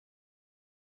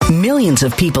Millions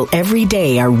of people every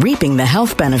day are reaping the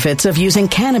health benefits of using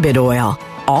cannabis oil,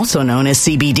 also known as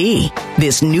CBD.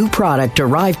 This new product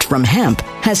derived from hemp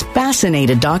has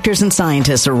fascinated doctors and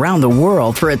scientists around the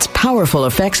world for its powerful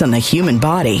effects on the human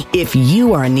body. If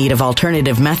you are in need of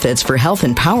alternative methods for health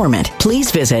empowerment, please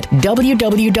visit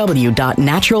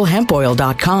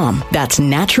www.naturalhempoil.com. That's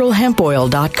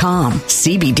naturalhempoil.com.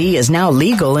 CBD is now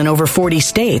legal in over 40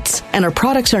 states, and our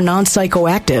products are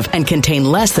non-psychoactive and contain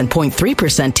less than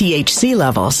 0.3% THC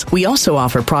levels. We also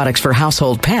offer products for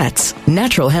household pets.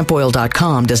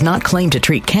 Naturalhempoil.com does not claim to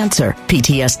treat cancer,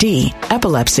 PTSD,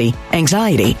 epilepsy,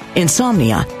 anxiety,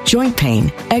 insomnia, joint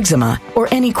pain, eczema, or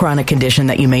any chronic condition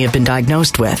that you may have been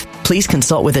diagnosed with. Please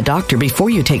consult with a doctor before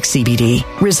you take CBD.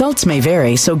 Results may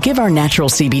vary, so give our natural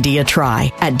CBD a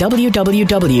try at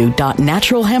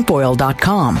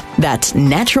www.naturalhempoil.com. That's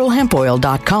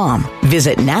naturalhempoil.com.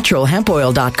 Visit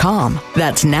naturalhempoil.com.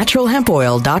 That's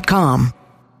naturalhempoil.com.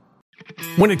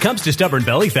 When it comes to stubborn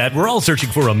belly fat, we're all searching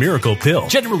for a miracle pill.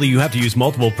 Generally, you have to use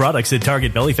multiple products that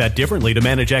target belly fat differently to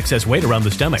manage excess weight around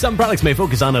the stomach. Some products may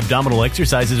focus on abdominal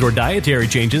exercises or dietary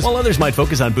changes, while others might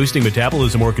focus on boosting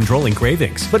metabolism or controlling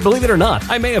cravings. But believe it or not,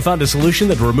 I may have found a solution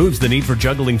that removes the need for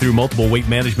juggling through multiple weight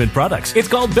management products. It's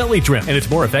called Belly Trim, and it's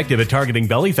more effective at targeting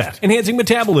belly fat, enhancing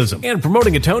metabolism, and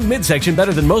promoting a toned midsection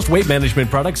better than most weight management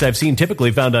products I've seen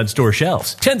typically found on store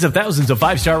shelves. Tens of thousands of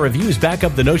 5-star reviews back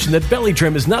up the notion that Belly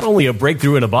Trim is not only a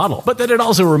breakthrough in a bottle, but that it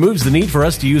also removes the need for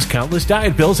us to use countless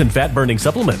diet pills and fat-burning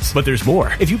supplements. But there's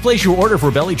more. If you place your order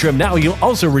for Belly Trim now, you'll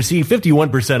also receive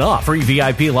 51% off, free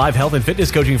VIP live health and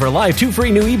fitness coaching for life, 2 free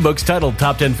new ebooks titled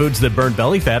Top 10 Foods That Burn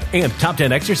Belly Fat and Top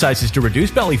 10 Exercises to Reduce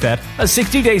Belly Fat, a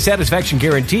 60-day satisfaction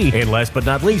guarantee, and last but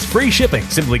not least, free shipping.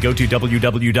 Simply go to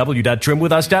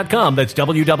www.trimwithus.com. That's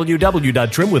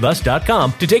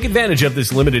www.trimwithus.com to take advantage of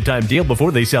this limited time deal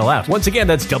before they sell out. Once again,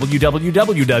 that's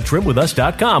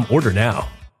www.trimwithus.com. Order now.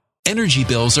 Energy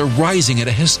bills are rising at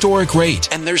a historic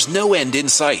rate, and there's no end in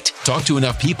sight. Talk to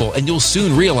enough people, and you'll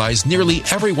soon realize nearly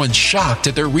everyone's shocked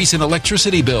at their recent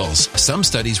electricity bills. Some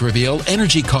studies reveal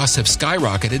energy costs have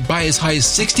skyrocketed by as high as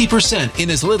 60%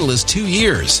 in as little as 2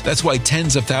 years. That's why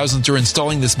tens of thousands are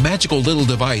installing this magical little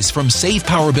device from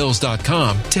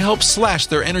SavePowerBills.com to help slash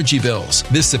their energy bills.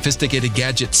 This sophisticated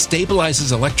gadget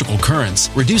stabilizes electrical currents,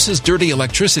 reduces dirty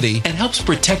electricity, and helps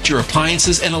protect your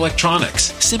appliances and electronics.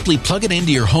 Simply plug it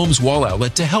into your home's wall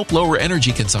outlet to help lower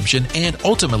energy consumption and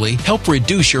ultimately help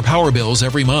reduce your power bills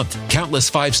every month.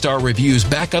 Countless 5-star reviews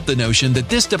back up the notion that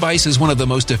this device is one of the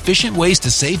most efficient ways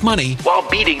to save money while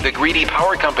beating the greedy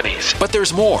power companies. But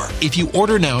there's more. If you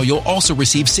order now, you'll also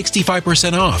receive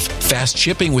 65% off, fast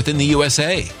shipping within the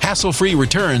USA, hassle-free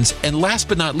returns, and last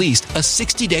but not least, a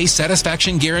 60-day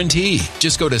satisfaction guarantee.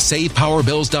 Just go to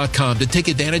SavePowerBills.com to take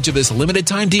advantage of this limited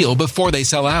time deal before they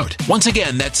sell out. Once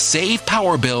again, that's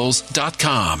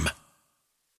SavePowerBills.com.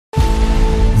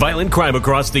 Violent crime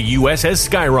across the U.S. has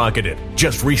skyrocketed.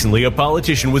 Just recently, a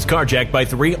politician was carjacked by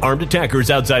 3 armed attackers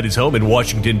outside his home in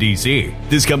Washington, D.C.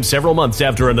 This comes several months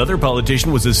after another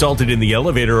politician was assaulted in the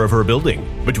elevator of her building.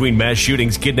 Between mass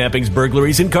shootings, kidnappings,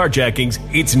 burglaries, and carjackings,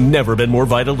 it's never been more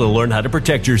vital to learn how to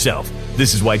protect yourself.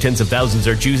 This is why tens of thousands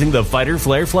are choosing the Fighter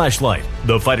Flare flashlight.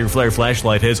 The Fighter Flare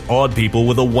flashlight has awed people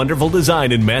with a wonderful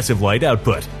design and massive light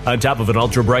output. On top of an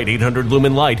ultra-bright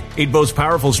 800-lumen light, it boasts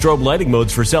powerful strobe lighting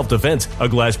modes for self-defense, a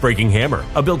glass-breaking hammer,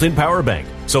 a built-in power bank,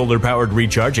 solar-powered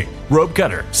recharging, rope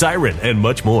cutter, siren, and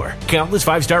much more. Countless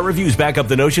 5-star reviews back up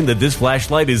the notion that this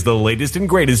flashlight is the latest and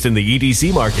greatest in the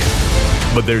EDC market.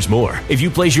 But there's more. If you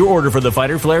place your order for the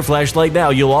Fighter Flare flashlight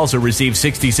now, you'll also receive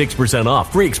 66%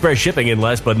 off, free express shipping, and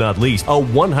last but not least, a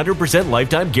 100%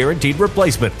 lifetime guaranteed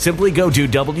replacement. Simply go to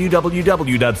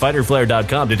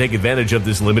www.fighterflare.com to take advantage of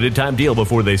this limited time deal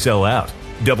before they sell out.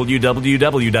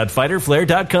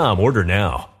 www.fighterflare.com. Order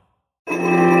now.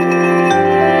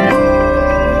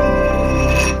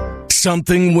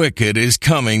 Something wicked is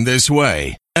coming this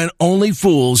way, and only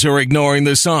fools are ignoring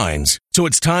the signs. So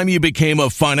it's time you became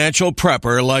a financial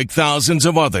prepper like thousands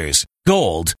of others.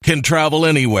 Gold can travel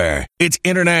anywhere. It's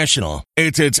international.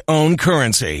 It's its own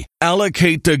currency.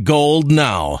 Allocate to gold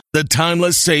now, the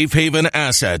timeless safe haven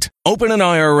asset. Open an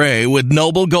IRA with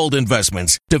Noble Gold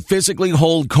Investments to physically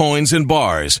hold coins and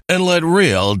bars and let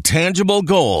real, tangible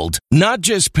gold, not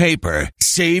just paper,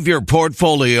 Save your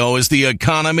portfolio as the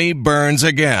economy burns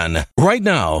again. Right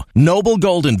now, Noble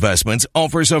Gold Investments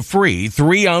offers a free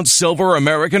 3-ounce silver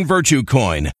American Virtue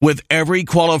coin with every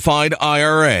qualified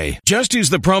IRA. Just use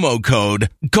the promo code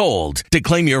GOLD to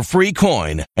claim your free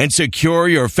coin and secure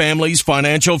your family's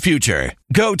financial future.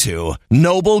 Go to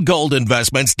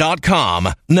noblegoldinvestments.com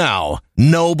now.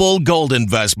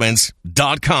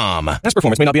 noblegoldinvestments.com. Past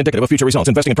performance may not be indicative of future results.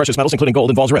 Investing in precious metals, including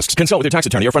gold, involves risks. Consult with your tax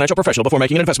attorney or financial professional before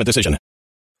making an investment decision.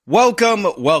 Welcome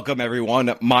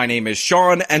everyone. My name is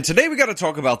Sean, and today we got to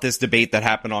talk about this debate that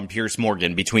happened on Piers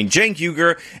Morgan between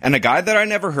Cenk and a guy that I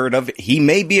never heard of. He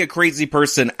may be a crazy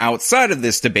person outside of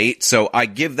this debate, so I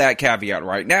give that caveat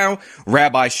right now,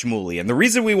 Rabbi Shmuley. And the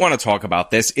reason we want to talk about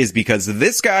this is because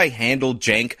this guy handled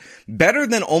Cenk better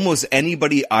than almost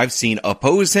anybody I've seen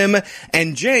oppose him,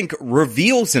 and Cenk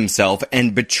reveals himself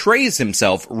and betrays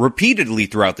himself repeatedly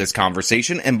throughout this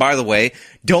conversation. And by the way,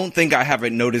 don't think I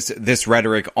haven't noticed this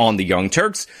rhetoric on the Young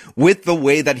Turks with the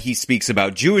way that he speaks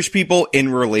about Jewish people in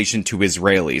relation to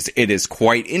Israelis. It is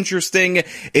quite interesting.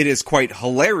 It is quite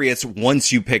hilarious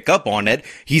once you pick up on it.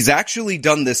 He's actually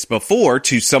done this before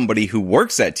to somebody who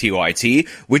works at TYT,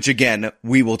 which again,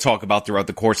 we will talk about throughout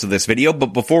the course of this video. But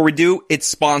before we do, it's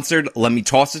sponsored. Let me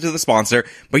toss it to the sponsor,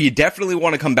 but you definitely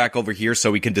want to come back over here so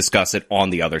we can discuss it on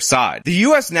the other side. The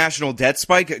U.S. national debt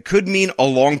spike could mean a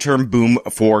long-term boom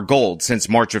for gold. Since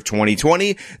March of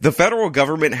 2020, the federal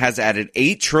government has added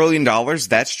 $8 trillion,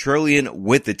 that's trillion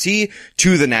with the T,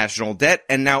 to the national debt,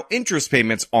 and now interest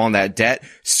payments on that debt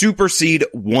supersede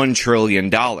 $1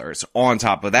 trillion. On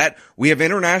top of that, we have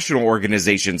international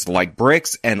organizations like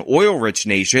BRICS and oil-rich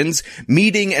nations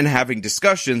meeting and having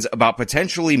discussions about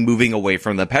potentially moving away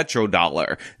from the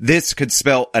petrodollar. This could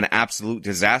spell an absolute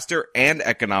disaster and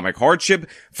economic hardship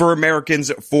for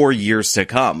Americans for years to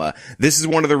come. This is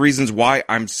one of the reasons why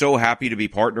I'm so happy to be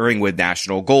partnering with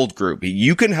National Gold Group.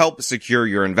 You can help secure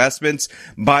your investments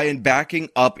by backing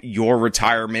up your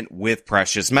retirement with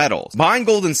precious metals. Buying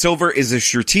gold and silver is a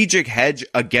strategic hedge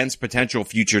against potential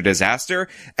future disaster,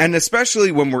 and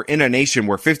especially when we're in a nation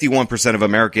where 51% of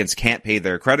Americans can't pay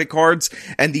their credit cards,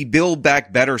 and the Build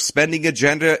Back Better spending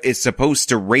agenda is supposed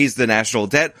to raise the national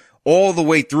debt all the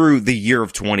way through the year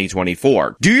of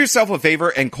 2024. Do yourself a favor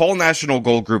and call National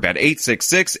Gold Group at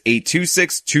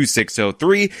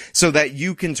 866-826-2603 so that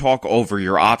you can talk over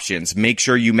your options. Make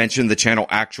sure you mention the channel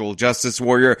Actual Justice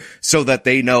Warrior so that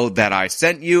they know that I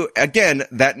sent you. Again,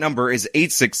 that number is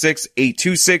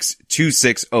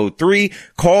 866-826-2603.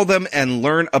 Call them and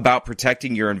learn about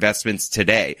protecting your investments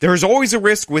today. There is always a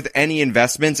risk with any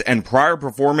investments, and prior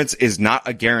performance is not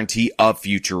a guarantee of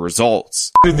future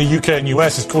results. In the UK and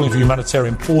US is calling for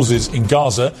humanitarian pauses in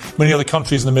Gaza. Many other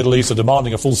countries in the Middle East are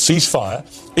demanding a full ceasefire.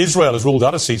 Israel has ruled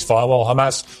out a ceasefire while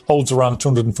Hamas holds around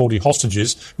 240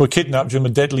 hostages who were kidnapped during the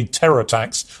deadly terror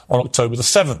attacks on October the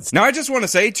 7th. Now, I just want to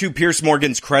say, to Piers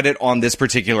Morgan's credit on this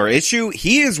particular issue,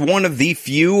 he is one of the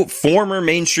few former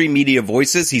mainstream media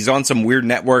voices, he's on some weird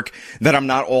network that I'm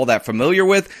not all that familiar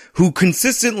with, who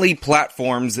consistently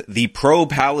platforms the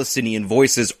pro-Palestinian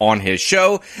voices on his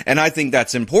show. And I think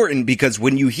that's important because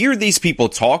when you hear these people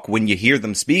talk, when you hear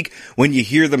them speak, when you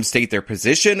hear them state their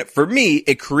position, for me,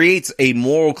 it creates a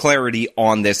moral clarity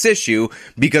on this issue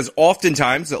because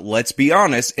oftentimes, let's be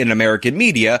honest, in American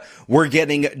media, we're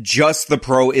getting just the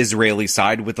pro-Israeli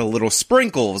side with a little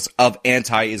sprinkles of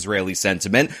anti-Israeli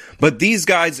sentiment. But these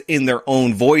guys in their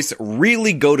own voice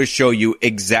really go to show you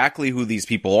exactly who these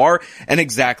people are and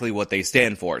exactly what they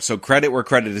stand for. So credit where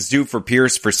credit is due for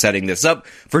Piers for setting this up,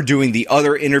 for doing the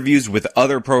other interviews with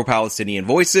other pro-Palestinian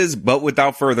voices. But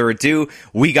without further ado,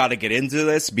 we got to get into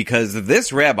this because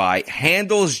this rabbi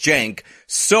handles Cenk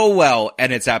so well,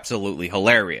 and it's absolutely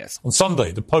hilarious. On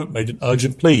Sunday, the Pope made an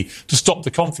urgent plea to stop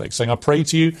the conflict, saying, "I pray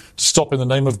to you to stop in the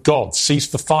name of God, cease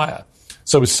the fire."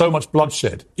 So with so much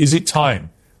bloodshed, is it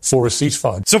time for a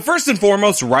ceasefire? So first and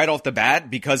foremost, right off the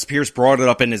bat, because Piers brought it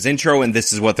up in his intro and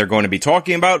this is what they're going to be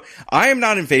talking about, I am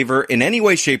not in favor in any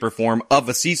way, shape, or form of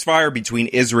a ceasefire between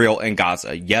Israel and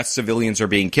Gaza. Yes, civilians are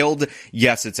being killed.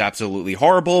 Yes, it's absolutely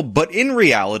horrible. But in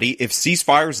reality, if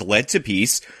ceasefires led to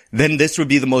peace, then this would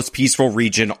be the most peaceful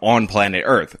region on planet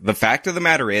Earth. The fact of the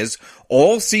matter is,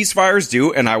 all ceasefires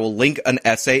do, and I will link an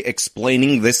essay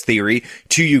explaining this theory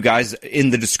to you guys in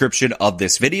the description of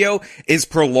this video, is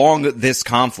prolong this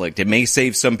conflict. It may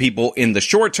save some people in the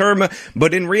short term,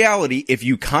 but in reality, if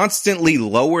you constantly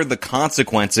lower the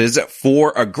consequences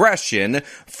for aggression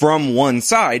from one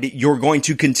side, you're going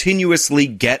to continuously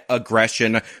get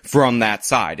aggression from that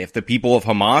side. If the people of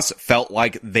Hamas felt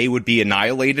like they would be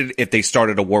annihilated if they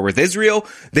started a war war with Israel,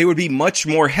 they would be much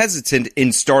more hesitant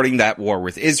in starting that war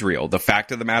with Israel. The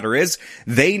fact of the matter is,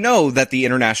 they know that the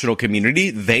international community,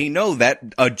 they know that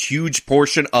a huge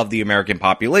portion of the American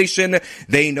population,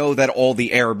 they know that all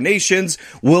the Arab nations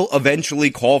will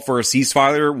eventually call for a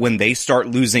ceasefire when they start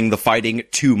losing the fighting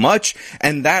too much,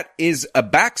 and that is a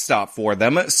backstop for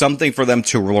them, something for them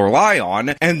to rely on,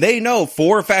 and they know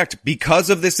for a fact, because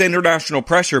of this international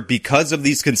pressure, because of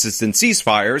these consistent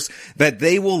ceasefires, that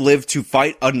they will live to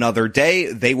fight another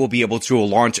day, they will be able to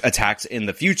launch attacks in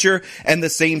the future, and the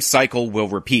same cycle will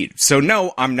repeat. So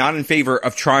no, I'm not in favor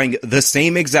of trying the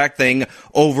same exact thing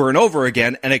over and over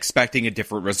again and expecting a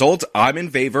different result. I'm in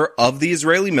favor of the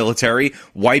Israeli military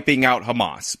wiping out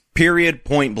Hamas. Period,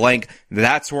 point blank.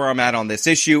 That's where I'm at on this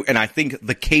issue, and I think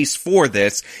the case for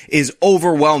this is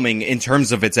overwhelming in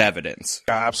terms of its evidence.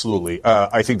 Absolutely.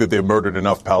 I think that they've murdered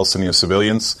enough Palestinian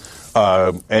civilians.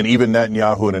 And even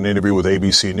Netanyahu, in an interview with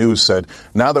ABC News, said,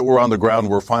 now that we're on the ground,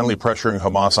 we're finally pressuring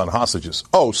Hamas on hostages.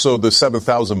 Oh, so the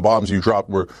 7,000 bombs you dropped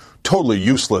were totally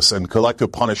useless and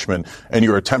collective punishment, and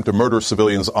your attempt to murder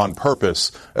civilians on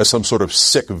purpose as some sort of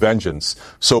sick vengeance.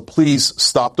 So please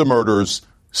stop the murders.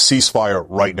 Ceasefire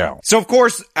right now. So, of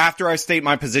course, after I state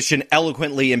my position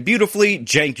eloquently and beautifully,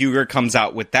 Cenk Uygur comes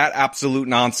out with that absolute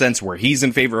nonsense where he's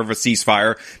in favor of a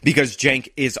ceasefire because Cenk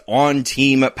is on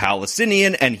team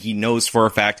Palestinian, and he knows for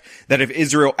a fact that if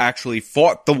Israel actually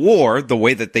fought the war the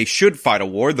way that they should fight a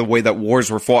war, the way that wars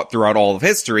were fought throughout all of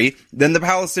history, then the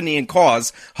Palestinian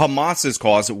cause, Hamas's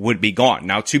cause, would be gone.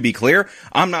 Now, to be clear,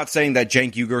 I'm not saying that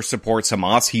Cenk Uygur supports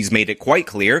Hamas. He's made it quite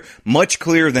clear, much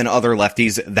clearer than other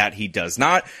lefties, that he does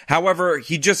not. However,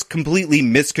 he just completely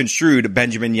misconstrued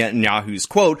Benjamin Netanyahu's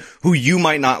quote, who you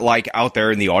might not like out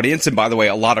there in the audience. And by the way,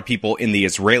 a lot of people in the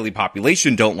Israeli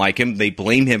population don't like him. They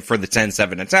blame him for the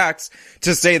 10/7 attacks,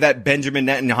 to say that Benjamin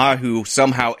Netanyahu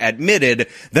somehow admitted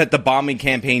that the bombing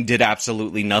campaign did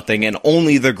absolutely nothing and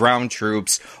only the ground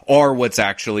troops are what's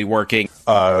actually working.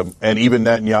 And even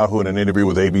Netanyahu, in an interview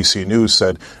with ABC News,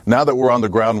 said, now that we're on the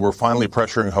ground, we're finally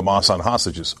pressuring Hamas on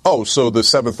hostages. Oh, so the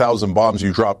 7,000 bombs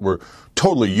you dropped were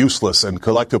totally useless and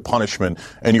collective punishment,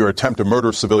 and your attempt to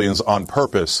murder civilians on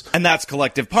purpose. And that's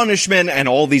collective punishment and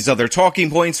all these other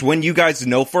talking points when you guys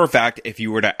know for a fact, if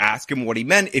you were to ask him what he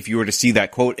meant, if you were to see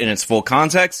that quote in its full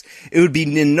context, it would be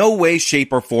in no way,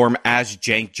 shape, or form as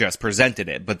Cenk just presented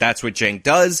it. But that's what Cenk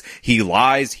does. He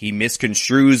lies, he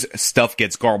misconstrues, stuff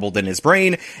gets garbled in his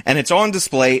brain, and it's on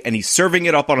display, and he's serving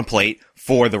it up on a plate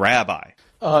for the rabbi.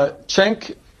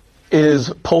 Cenk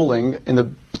is polling in the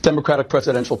Democratic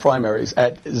presidential primaries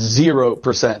at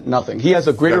 0%, nothing. He has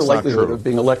a greater likelihood of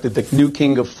being elected the new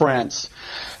king of France.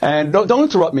 And don't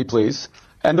interrupt me, please.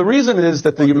 And the reason is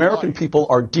that the American people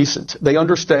are decent. They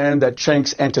understand that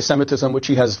Cenk's anti-Semitism, which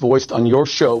he has voiced on your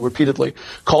show repeatedly,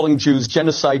 calling Jews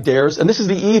genocide dares, and this is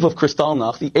the eve of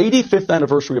Kristallnacht, the 85th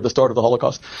anniversary of the start of the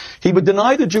Holocaust. He would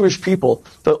deny the Jewish people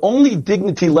the only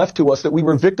dignity left to us, that we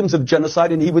were victims of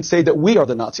genocide, and he would say that we are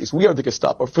the Nazis, we are the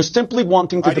Gestapo, for simply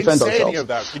wanting to defend ourselves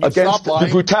against the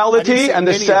brutality and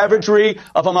the savagery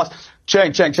of Hamas.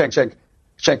 Cenk.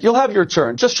 Cenk, you'll have your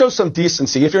turn. Just show some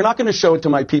decency. If you're not going to show it to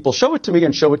my people, show it to me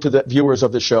and show it to the viewers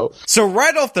of the show. So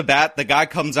right off the bat, the guy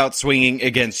comes out swinging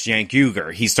against Cenk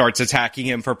Uygur. He starts attacking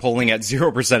him for polling at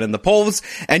 0% in the polls,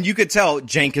 and you could tell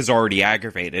Cenk is already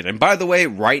aggravated. And by the way,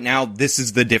 right now, this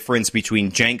is the difference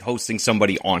between Cenk hosting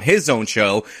somebody on his own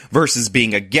show versus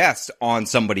being a guest on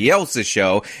somebody else's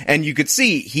show. And you could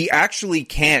see he actually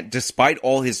can't, despite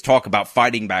all his talk about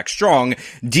fighting back strong,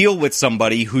 deal with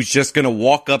somebody who's just going to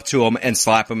walk up to him and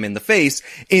slap him in the face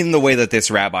in the way that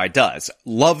this rabbi does.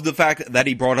 Love the fact that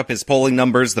he brought up his polling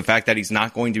numbers, the fact that he's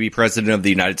not going to be president of the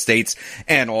United States,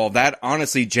 and all of that.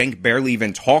 Honestly, Cenk barely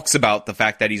even talks about the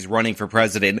fact that he's running for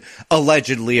president,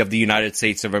 allegedly, of the United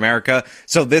States of America.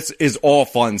 So this is all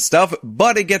fun stuff,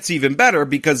 but it gets even better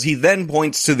because he then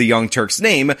points to the Young Turk's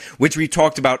name, which we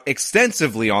talked about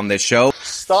extensively on this show.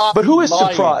 Stop. But who is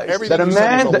surprised that a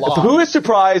man? Who is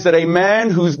surprised that a man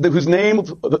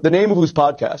the name of whose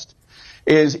podcast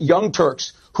is Young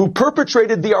Turks, who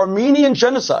perpetrated the Armenian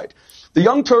genocide? The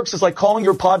Young Turks is like calling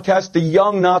your podcast the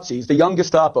Young Nazis, the Young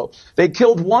Gestapo. They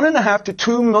killed 1.5 to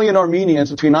 2 million Armenians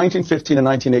between 1915 and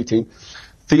 1918.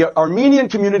 The Armenian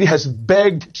community has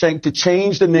begged Cenk to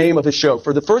change the name of his show.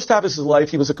 For the first half of his life,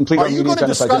 he was a complete Armenian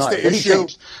genocide denier. Then he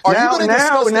changed.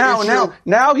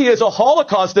 Now he is a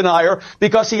Holocaust denier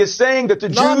because he is saying that the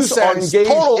Jews are engaged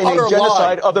in a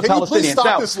genocide of the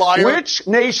Palestinians. Now, which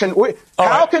nation?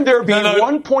 How can there be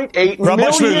 1.8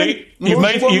 million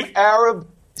Muslim Arab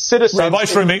citizens. Rabbi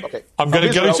Shrimi, okay, I'm going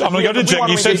to go to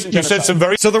Cenk. You said some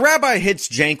very... So the rabbi hits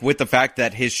Cenk with the fact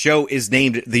that his show is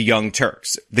named The Young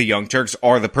Turks. The Young Turks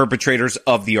are the perpetrators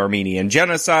of the Armenian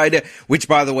genocide, which,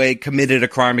 by the way, committed a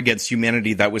crime against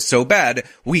humanity that was so bad,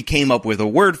 we came up with a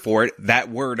word for it. That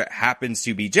word happens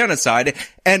to be genocide.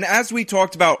 And as we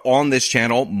talked about on this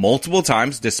channel multiple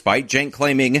times, despite Cenk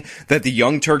claiming that the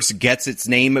Young Turks gets its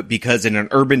name because in an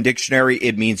urban dictionary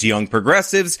it means young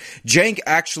progressives, Cenk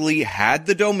actually had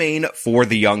the domain for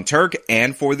the Young Turk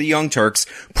and for the Young Turks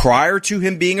prior to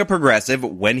him being a progressive,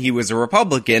 when he was a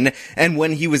Republican and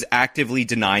when he was actively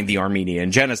denying the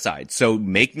Armenian genocide. So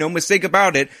make no mistake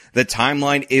about it, the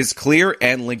timeline is clear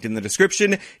and linked in the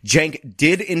description. Cenk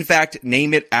did in fact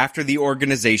name it after the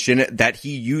organization that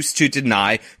he used to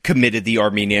deny committed the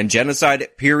Armenian genocide,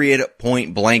 period,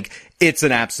 point blank. It's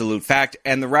an absolute fact,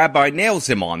 and the rabbi nails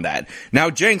him on that. Now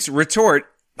Cenk's retort,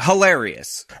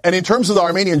 hilarious. And in terms of the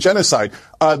Armenian genocide,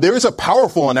 there is a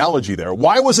powerful analogy there.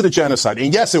 Why was it a genocide?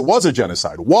 And yes, it was a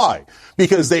genocide. Why?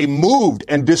 Because they moved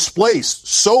and displaced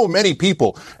so many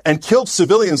people and killed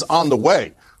civilians on the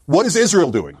way. What is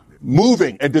Israel doing?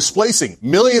 Moving and displacing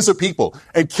millions of people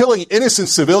and killing innocent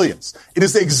civilians. It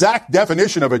is the exact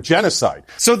definition of a genocide.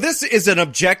 So this is an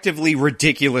objectively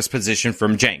ridiculous position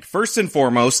from Cenk. First and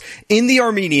foremost, in the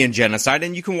Armenian genocide,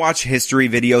 and you can watch history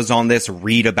videos on this,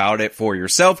 read about it for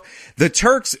yourself, the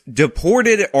Turks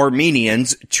deported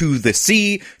Armenians to the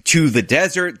sea, to the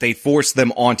desert. They forced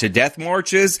them onto death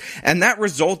marches, and that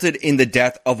resulted in the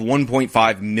death of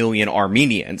 1.5 million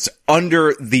Armenians.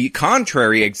 Under the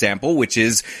contrary example, which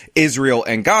is Israel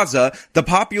and Gaza, the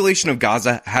population of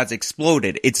Gaza has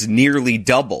exploded. It's nearly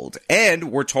doubled.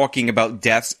 And we're talking about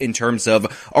deaths in terms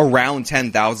of around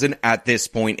 10,000 at this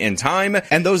point in time.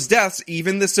 And those deaths,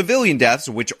 even the civilian deaths,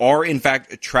 which are in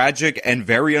fact tragic and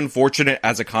very unfortunate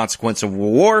as a consequence of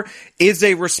war, is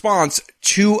a response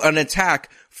to an attack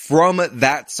from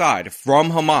that side,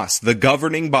 from Hamas, the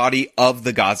governing body of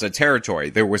the Gaza territory.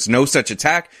 There was no such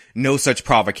attack, no such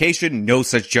provocation, no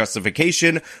such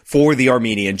justification for the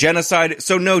Armenian genocide.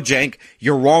 So no, Cenk,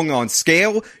 you're wrong on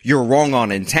scale, you're wrong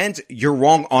on intent, you're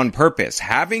wrong on purpose.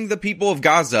 Having the people of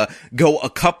Gaza go a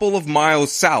couple of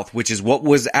miles south, which is what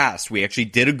was asked. We actually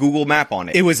did a Google map on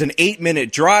it. It was an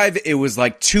 8-minute drive. It was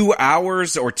like 2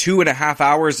 hours or 2.5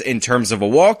 hours in terms of a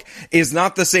walk, is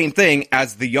not the same thing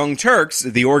as the Young Turks,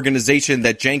 the organization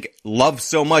that Cenk loves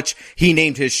so much, he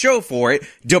named his show for it,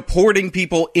 deporting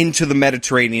people into the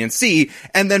Mediterranean Sea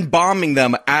and then bombing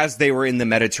them as they were in the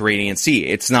Mediterranean Sea.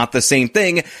 It's not the same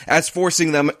thing as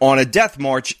forcing them on a death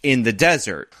march in the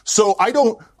desert. So I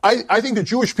think the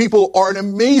Jewish people are an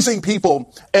amazing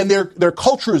people, and their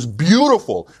culture is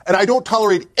beautiful, and I don't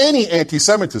tolerate any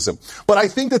anti-Semitism. But I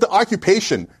think that the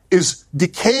occupation is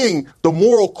decaying the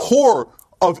moral core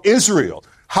of Israel.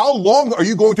 How long are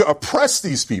you going to oppress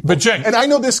these people? But Cenk, and I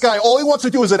know this guy, all he wants to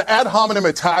do is an ad hominem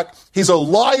attack. He's a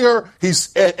liar.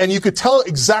 And you could tell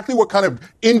exactly what kind of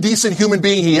indecent human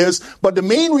being he is. But the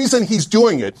main reason he's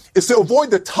doing it is to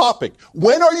avoid the topic.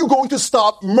 When are you going to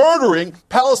stop murdering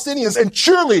Palestinians and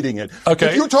cheerleading it?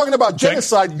 Okay. If you're talking about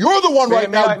genocide, you're the one right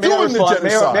now doing the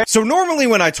genocide. So normally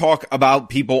when I talk about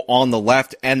people on the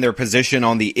left and their position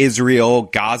on the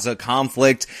Israel-Gaza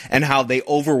conflict and how they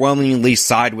overwhelmingly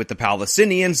side with the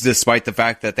Palestinians, despite the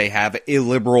fact that they have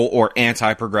illiberal or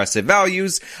anti-progressive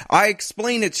values, I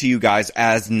explain it to you guys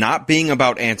as not being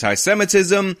about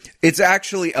anti-Semitism. It's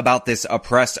actually about this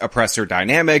oppressor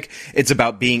dynamic. It's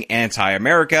about being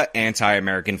anti-America,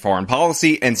 anti-American foreign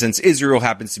policy, and since Israel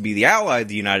happens to be the ally of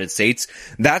the United States,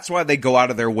 that's why they go out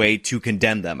of their way to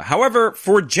condemn them. However,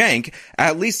 for Cenk,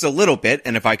 at least a little bit,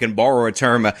 and if I can borrow a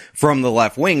term from the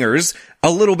left-wingers,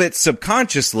 a little bit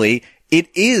subconsciously, it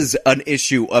is an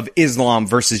issue of Islam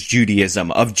versus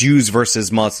Judaism, of Jews versus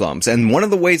Muslims. And one of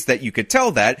the ways that you could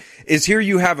tell that is here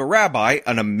you have a rabbi,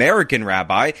 an American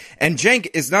rabbi, and Cenk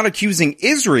is not accusing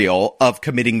Israel of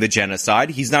committing the genocide.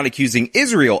 He's not accusing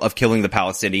Israel of killing the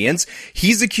Palestinians.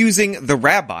 He's accusing the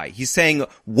rabbi. He's saying,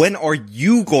 when are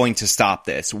you going to stop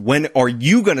this? When are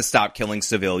you going to stop killing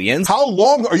civilians? How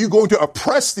long are you going to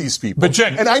oppress these people? But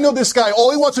Cenk, and I know this guy,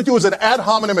 all he wants to do is an ad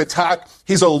hominem attack.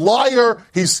 He's a liar.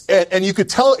 And you could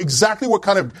tell exactly what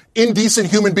kind of indecent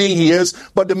human being he is.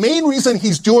 But the main reason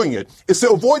he's doing it is to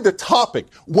avoid the topic.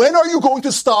 When are you going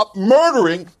to stop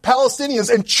murdering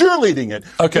Palestinians and cheerleading it?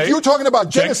 Okay. If you're talking about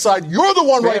genocide, you're the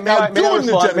one right now doing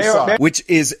the genocide. Which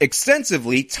is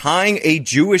extensively tying a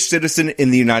Jewish citizen in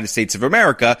the United States of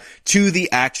America to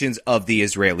the actions of the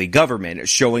Israeli government,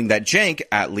 showing that Cenk,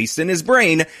 at least in his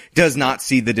brain, does not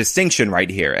see the distinction right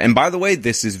here. And by the way,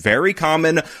 this is very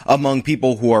common among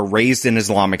people who are raised in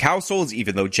Islamic households. households,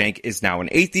 even though Cenk is now an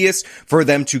atheist, for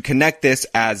them to connect this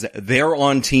as they're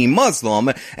on team Muslim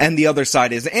and the other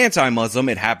side is anti-Muslim.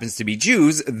 It happens to be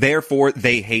Jews, therefore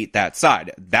they hate that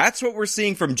side. That's what we're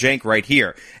seeing from Cenk right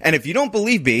here. And if you don't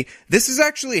believe me, this has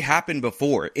actually happened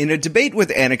before. In a debate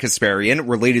with Anna Kasparian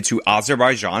related to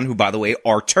Azerbaijan, who by the way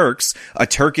are Turks, a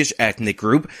Turkish ethnic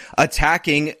group,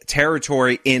 attacking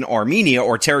territory in Armenia,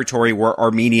 or territory where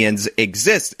Armenians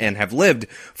exist and have lived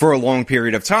for a long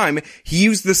period of time, he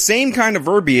used the same kind of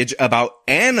verbiage about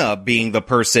Anna being the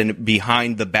person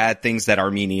behind the bad things that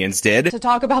Armenians did. To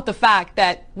talk about the fact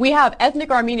that we have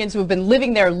ethnic Armenians who have been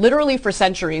living there literally for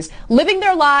centuries, living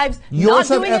their lives, not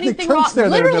doing anything wrong,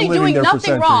 literally doing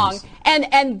nothing wrong,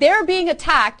 and they're being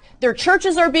attacked. Their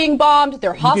churches are being bombed.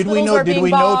 Their hospitals are being bombed. Did we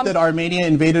note that Armenia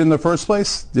invaded in the first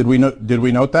place? Did we note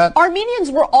that? Armenians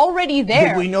were already there.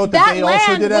 Did we note that they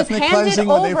also did ethnic cleansing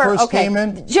when they first came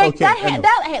in? Jake,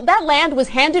 that land was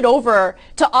handed over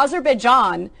to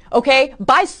Azerbaijan, okay,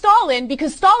 by Stalin,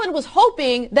 because Stalin was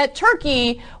hoping that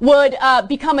Turkey would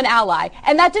become an ally.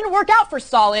 And that didn't work out for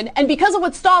Stalin. And because of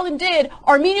what Stalin did,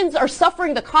 Armenians are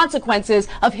suffering the consequences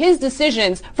of his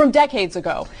decisions from decades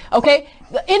ago, okay?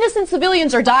 The innocent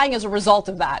civilians are dying as a result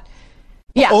of that.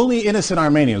 Yeah. Only innocent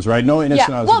Armenians, right? No innocent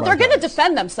Azerbaijans. Well, they're going to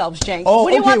defend themselves, Cenk. Oh, what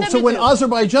do you want them so to when do?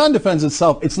 Azerbaijan defends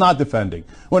itself, it's not defending.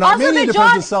 When Armenia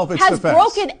defends itself, it's defense. Azerbaijan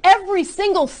has broken every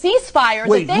single ceasefire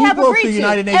that they have agreed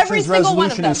to. Every single one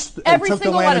of them. Every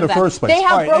single one of them. They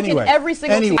have broken every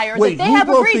single ceasefire that they have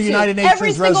agreed to.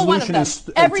 Every single one of them.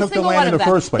 Every single one of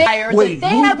them. Wait,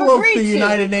 who broke the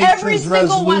United Nations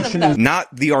resolution?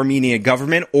 Not the Armenian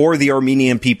government or the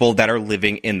Armenian people that are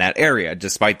living in that area,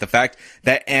 despite the fact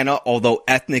that Anna, although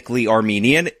ethnically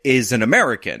Armenian, is an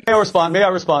American. May I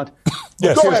respond?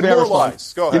 Yes, go ahead, more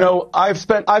lies. Go ahead. You know, I've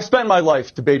spent my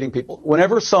life debating people.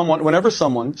 Whenever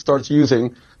someone starts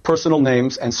using personal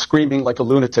names and screaming like a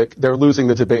lunatic, they're losing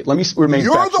the debate. Let me remain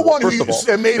factual. You're the one who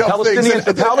made up things.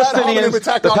 The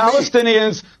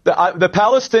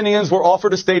Palestinians were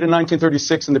offered a state in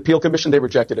 1936 in the Peel Commission. They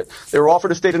rejected it. They were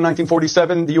offered a state in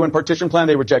 1947, the UN Partition Plan.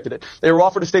 They rejected it. They were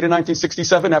offered a state in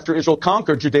 1967 after Israel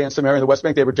conquered Judea and Samaria and the West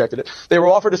Bank. They rejected it. They were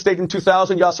offered a state in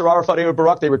 2000, Yasser Arafat, Ehud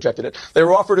Barak. They rejected it. They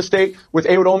were offered a state with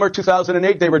Ehud Olmert,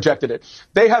 2008. They rejected it.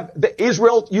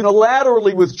 Israel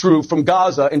unilaterally withdrew from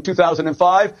Gaza in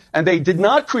 2005. And they did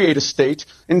not create a state.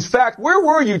 In fact, where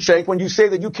were you, Cenk, when you say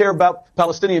that you care about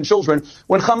Palestinian children?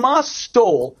 When Hamas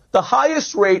stole the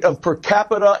highest rate of per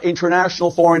capita international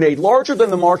foreign aid, larger than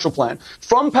the Marshall Plan,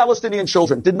 from Palestinian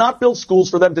children, did not build schools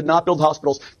for them, did not build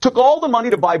hospitals, took all the money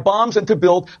to buy bombs and to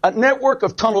build a network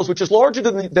of tunnels, which is larger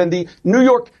than the New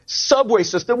York subway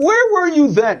system. Where were you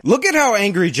then? Look at how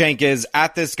angry Cenk is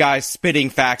at this guy spitting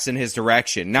facts in his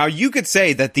direction. Now, you could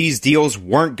say that these deals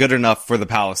weren't good enough for the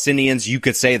Palestinians. You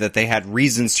could say that they had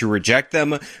reasons to reject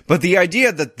them. But the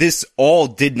idea that this all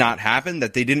did not happen,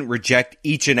 that they didn't reject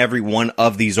each and every one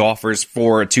of these offers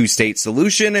for a two-state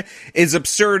solution, is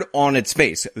absurd on its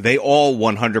face. They all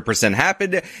 100%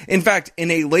 happened. In fact,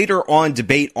 in a later on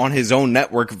debate on his own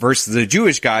network versus a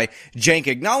Jewish guy, Cenk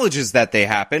acknowledges that they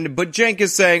happened, but Cenk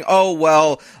is saying, oh,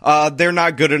 well, they're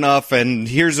not good enough, and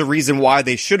here's a reason why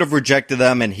they should have rejected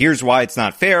them, and here's why it's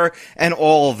not fair, and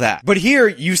all of that. But here,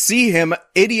 you see him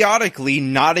idiotically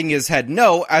nodding his head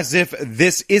no, as if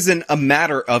this isn't a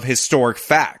matter of historic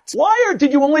fact. Why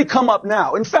did you only come up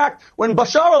now? In fact, when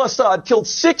Bashar al-Assad killed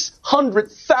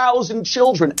 600,000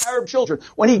 children, Arab children,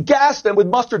 when he gassed them with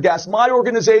mustard gas, my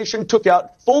organization took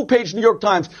out full-page New York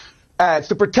Times ads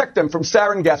to protect them from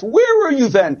sarin gas. Where were you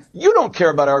then? You don't care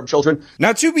about Arab children.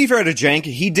 Now, to be fair to Cenk,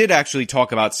 he did actually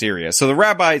talk about Syria. So the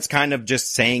rabbi is kind of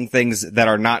just saying things that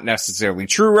are not necessarily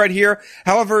true right here.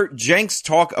 However, Cenk's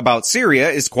talk about Syria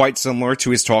is quite similar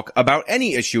to his talk about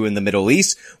any issue in the Middle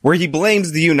East, where he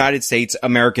blames the United States,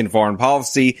 American foreign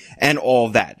policy, and all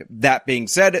of that. That being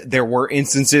said, there were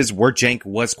instances where Cenk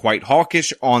was quite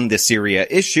hawkish on the Syria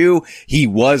issue. He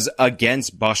was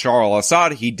against Bashar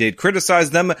al-Assad. He did criticize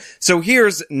them. So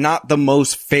here's not the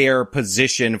most fair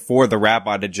position for the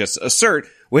rabbi to just assert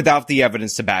without the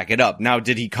evidence to back it up. Now,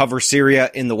 did he cover Syria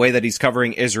in the way that he's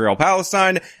covering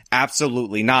Israel-Palestine?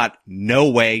 Absolutely not. No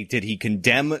way. Did he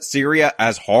condemn Syria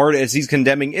as hard as he's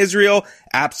condemning Israel?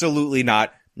 Absolutely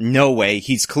not. No way.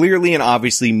 He's clearly and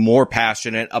obviously more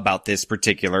passionate about this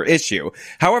particular issue.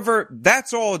 However,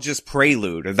 that's all just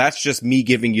prelude. That's just me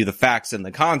giving you the facts and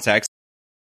the context.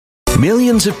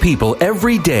 Millions of people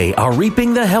every day are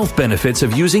reaping the health benefits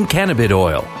of using cannabis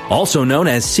oil, also known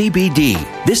as CBD.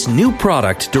 This new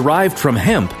product derived from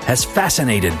hemp has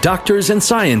fascinated doctors and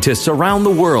scientists around the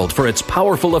world for its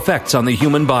powerful effects on the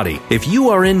human body. If you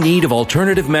are in need of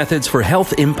alternative methods for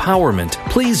health empowerment,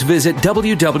 please visit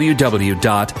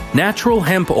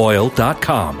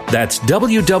www.naturalhempoil.com. That's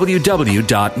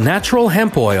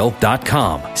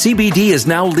www.naturalhempoil.com. CBD is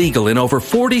now legal in over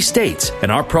 40 states,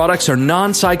 and our products are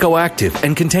non-psychoactive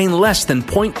and contain less than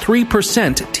 0.3%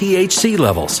 THC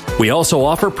levels. We also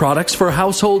offer products for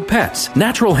household pets.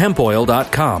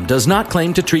 NaturalHempOil.com does not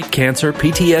claim to treat cancer,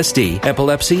 PTSD,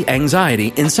 epilepsy,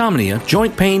 anxiety, insomnia,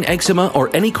 joint pain, eczema,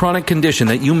 or any chronic condition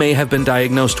that you may have been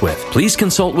diagnosed with. Please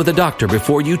consult with a doctor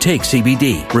before you take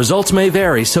CBD. Results may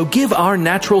vary, so give our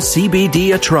natural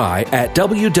CBD a try at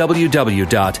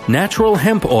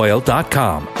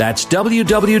www.naturalhempoil.com. That's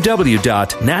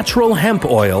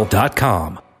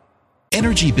www.naturalhempoil.com.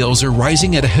 Energy bills are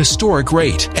rising at a historic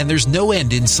rate, and there's no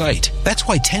end in sight. That's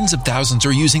why tens of thousands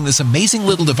are using this amazing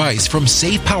little device from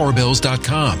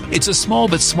SavePowerBills.com. It's a small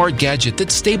but smart gadget that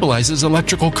stabilizes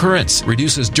electrical currents,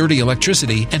 reduces dirty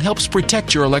electricity, and helps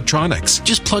protect your electronics.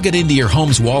 Just plug it into your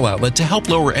home's wall outlet to help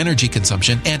lower energy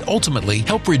consumption and ultimately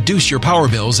help reduce your power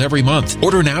bills every month.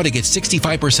 Order now to get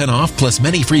 65% off plus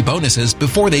many free bonuses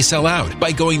before they sell out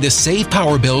by going to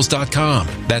SavePowerBills.com.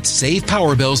 That's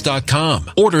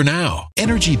SavePowerBills.com. Order now.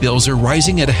 Energy bills are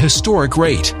rising at a historic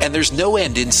rate, and there's no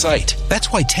end in sight.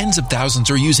 That's why tens of thousands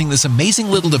are using this amazing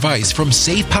little device from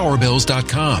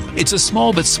SavePowerBills.com. It's a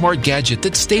small but smart gadget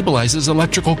that stabilizes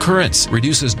electrical currents,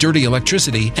 reduces dirty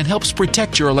electricity, and helps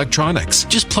protect your electronics.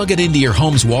 Just plug it into your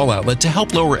home's wall outlet to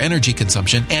help lower energy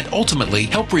consumption and ultimately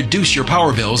help reduce your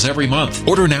power bills every month.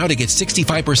 Order now to get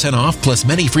 65% off plus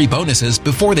many free bonuses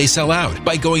before they sell out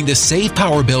by going to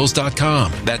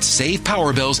SavePowerBills.com. That's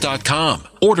SavePowerBills.com.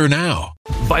 Order now.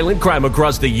 Violent crime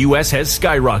across the U.S. has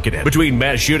skyrocketed. Between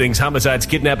mass shootings, homicides,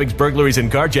 kidnappings, burglaries,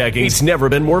 and carjackings, it's never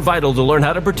been more vital to learn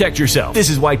how to protect yourself. This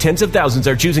is why tens of thousands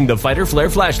are choosing the Fighter Flare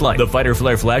flashlight. The Fighter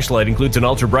Flare flashlight includes an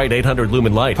ultra-bright 800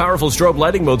 lumen light, powerful strobe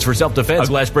lighting modes for self-defense,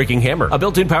 a glass-breaking hammer, a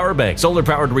built-in power bank,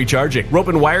 solar-powered recharging, rope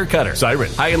and wire cutter,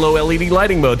 siren, high and low LED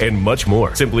lighting mode, and much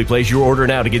more. Simply place your order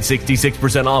now to get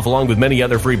 66% off along with many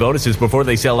other free bonuses before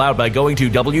they sell out by going to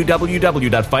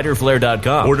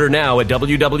www.fighterflare.com. Order now at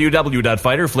www.fighterflare.com.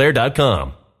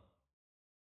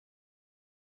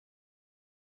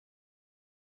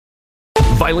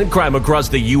 Violent crime across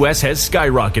the U.S. has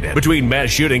skyrocketed. Between mass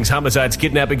shootings, homicides,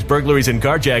 kidnappings, burglaries, and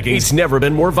carjackings, it's never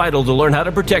been more vital to learn how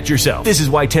to protect yourself. This is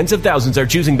why tens of thousands are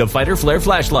choosing the Fighter Flare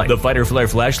flashlight. The Fighter Flare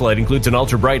flashlight includes an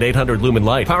ultra-bright 800 lumen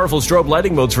light, powerful strobe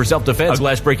lighting modes for self-defense, a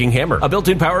glass-breaking hammer, a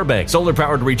built-in power bank,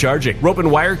 solar-powered recharging, rope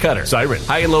and wire cutter, siren,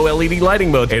 high and low LED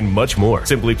lighting mode, and much more.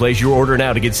 Simply place your order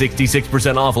now to get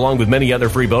 66% off along with many other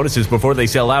free bonuses before they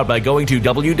sell out by going to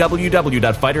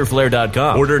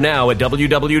www.fighterflare.com. Order now at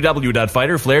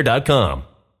www.fighterflare.com.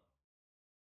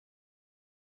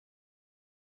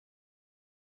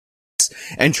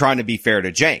 And trying to be fair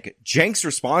to Cenk. Cenk's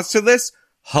response to this?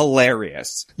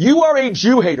 Hilarious. You are a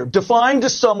Jew hater, defined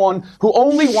as someone who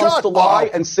only wants to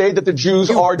lie and say that the Jews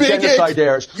are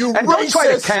genocidaires. And don't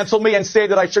try to cancel me and say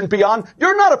that I shouldn't be on.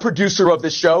 You're not a producer of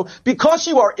this show. Because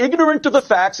you are ignorant of the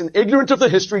facts and ignorant of the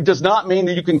history does not mean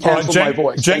that you can cancel my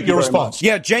voice. Cenk, your response.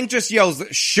 Yeah, Cenk just yells,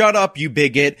 "Shut up, you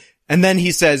bigot." And then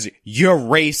he says, "You're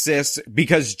racist,"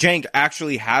 because Cenk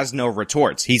actually has no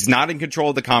retorts. He's not in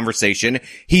control of the conversation.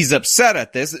 He's upset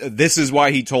at this. This is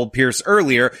why he told Pierce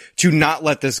earlier to not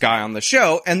let this guy on the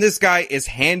show. And this guy is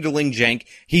handling Cenk.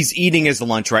 He's eating his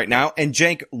lunch right now. And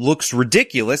Cenk looks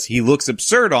ridiculous. He looks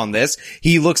absurd on this.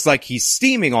 He looks like he's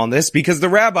steaming on this because the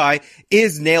rabbi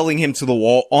is nailing him to the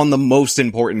wall on the most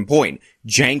important point.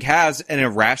 Cenk has an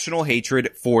irrational hatred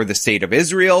for the state of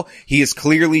Israel. He is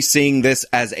clearly seeing this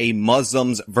as a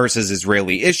Muslims versus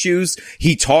Israeli issues.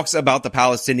 He talks about the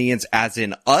Palestinians as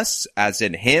in us, as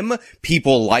in him,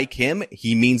 people like him.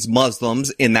 He means Muslims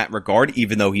in that regard,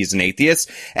 even though he's an atheist.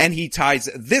 And he ties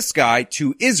this guy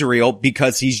to Israel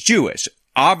because he's Jewish.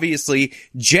 Obviously,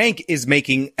 Cenk is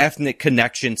making ethnic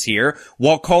connections here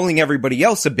while calling everybody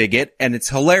else a bigot, and it's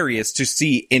hilarious to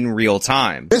see in real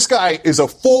time. This guy is a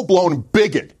full-blown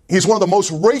bigot. He's one of the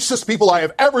most racist people I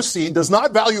have ever seen, does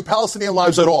not value Palestinian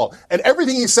lives at all. And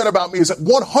everything he said about me is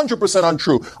 100%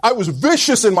 untrue. I was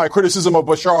vicious in my criticism of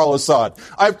Bashar al-Assad.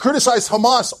 I've criticized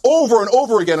Hamas over and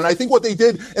over again, and I think what they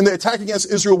did in the attack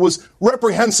against Israel was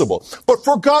reprehensible. But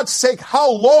for God's sake, how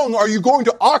long are you going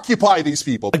to occupy these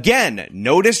people? Again,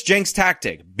 notice Cenk's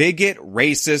tactic. Bigot,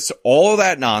 racist, all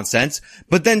that nonsense.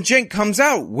 But then Cenk comes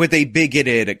out with a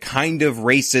bigoted, kind of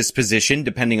racist position,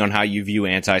 depending on how you view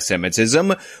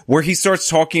anti-Semitism, where he starts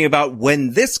talking about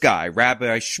when this guy,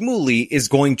 Rabbi Shmuley, is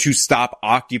going to stop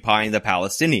occupying the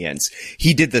Palestinians.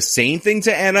 He did the same thing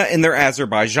to Anna in their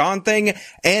Azerbaijan thing,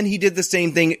 and he did the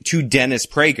same thing to Dennis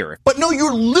Prager. But no,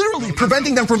 you're literally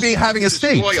preventing them from having a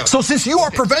state. So since you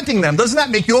are preventing them, doesn't that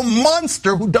make you a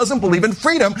monster who doesn't believe in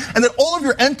freedom? And that all of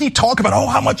your empty talk about,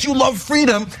 how much you love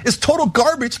freedom is total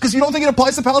garbage because you don't think it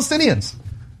applies to Palestinians.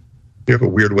 You have a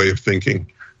weird way of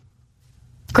thinking.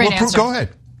 Great answer. Go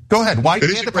ahead. Why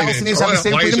can't the Palestinians have the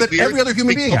same freedom that every other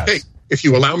human being has? If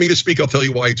you allow me to speak, I'll tell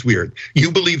you why it's weird.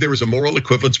 You believe there is a moral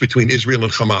equivalence between Israel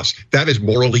and Hamas. That is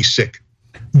morally sick.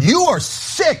 You are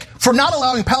sick for not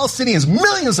allowing Palestinians,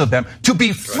 millions of them, to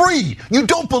be free. You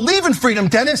don't believe in freedom,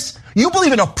 Dennis. You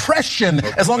believe in oppression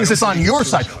as long as it's on your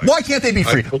side. Why can't they be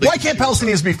free? Why can't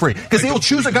Palestinians be free? Because they will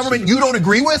choose a government you don't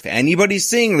agree with? If anybody's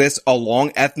seeing this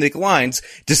along ethnic lines,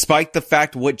 despite the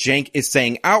fact what Cenk is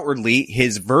saying outwardly,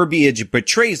 his verbiage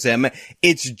betrays him,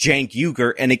 it's Cenk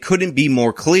Uygur, and it couldn't be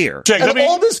more clear. Cenk,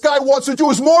 all this guy wants to do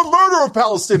is more murder of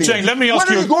Palestinians. Cenk, let me ask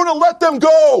you. When are you going to let them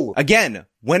go? Again,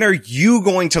 when are you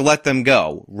going to let them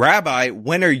go? Rabbi,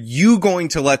 when are you going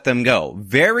to let them go?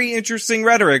 Very interesting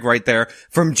rhetoric right there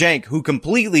from Cenk, who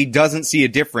completely doesn't see a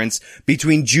difference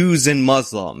between Jews and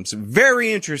Muslims.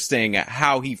 Very interesting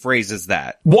how he phrases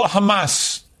that. What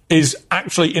Hamas is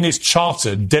actually in its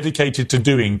charter dedicated to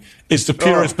doing is the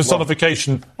purest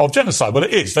personification of genocide. Well,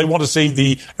 it is. They want to see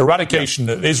the eradication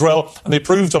of Israel, and they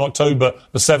proved on October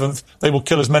the 7th they will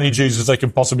kill as many Jews as they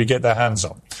can possibly get their hands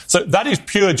on. So that is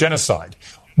pure genocide.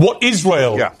 What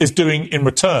Israel is doing in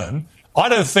return, I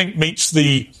don't think meets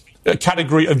the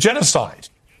category of genocide.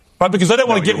 Right, because they don't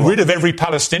want to get rid of every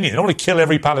Palestinian. They don't want to kill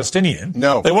every Palestinian.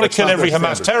 No, they want to kill every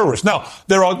Hamas terrorist. Now,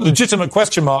 there are legitimate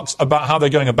question marks about how they're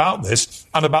going about this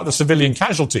and about the civilian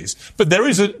casualties. But there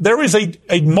is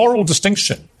a moral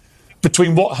distinction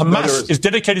between what Hamas is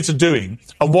dedicated to doing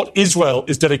and what Israel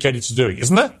is dedicated to doing,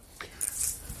 isn't there?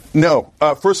 No.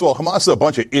 First of all, Hamas is a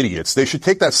bunch of idiots. They should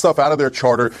take that stuff out of their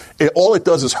charter. All it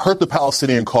does is hurt the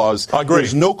Palestinian cause. I agree.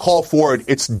 There's no call for it.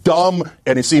 It's dumb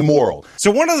and it's immoral.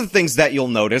 So one of the things that you'll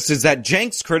notice is that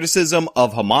Cenk's criticism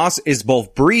of Hamas is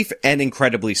both brief and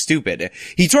incredibly stupid.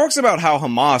 He talks about how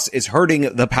Hamas is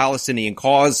hurting the Palestinian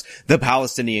cause, the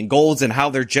Palestinian goals, and how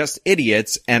they're just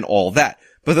idiots and all that.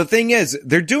 But the thing is,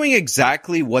 they're doing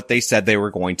exactly what they said they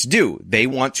were going to do. They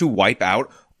want to wipe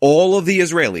out all of the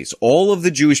Israelis, all of the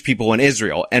Jewish people in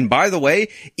Israel. And by the way,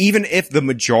 even if the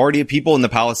majority of people in the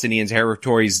Palestinian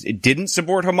territories didn't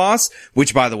support Hamas,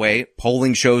 which by the way,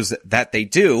 polling shows that they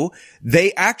do,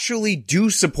 they actually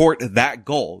do support that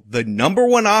goal. The number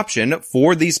one option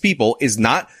for these people is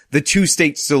not the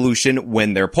two-state solution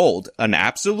when they're polled. An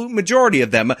absolute majority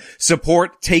of them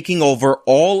support taking over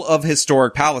all of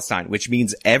historic Palestine, which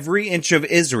means every inch of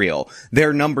Israel.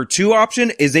 Their number two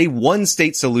option is a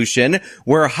one-state solution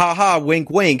where, haha, wink,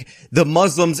 wink, the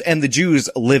Muslims and the Jews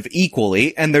live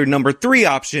equally. And their number three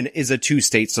option is a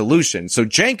two-state solution. So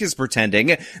Cenk is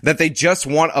pretending that they just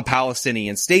want a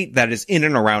Palestinian state that is in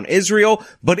and around Israel,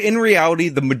 but in reality,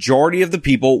 the majority of the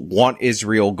people want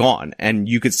Israel gone. And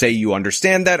you could say you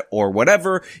understand that, or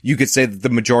whatever. You could say that the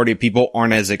majority of people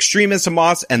aren't as extreme as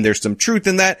Hamas, and there's some truth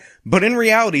in that. But in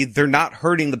reality, they're not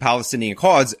hurting the Palestinian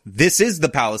cause. This is the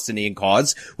Palestinian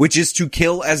cause, which is to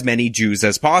kill as many Jews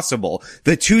as possible.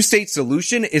 The two-state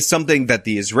solution is something that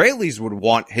the Israelis would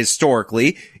want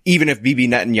historically, even if Bibi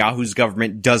Netanyahu's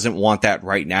government doesn't want that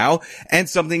right now, and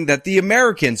something that the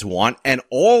Americans want, and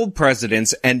all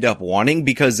presidents end up wanting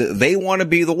because they want to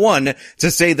be the one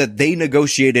to say that they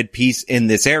negotiated peace in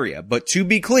this area. But to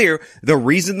be clear, the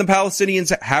reason the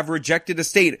Palestinians have rejected a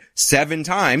state 7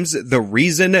 times, the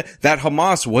reason that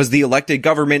Hamas was the elected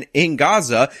government in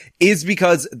Gaza is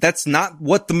because that's not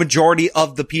what the majority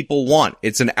of the people want.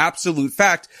 It's an absolute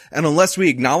fact, and unless we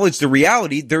acknowledge the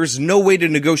reality, there's no way to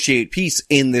negotiate peace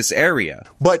in this area.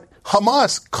 But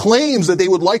Hamas claims that they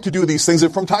would like to do these things,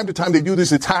 and from time to time they do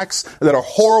these attacks that are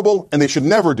horrible and they should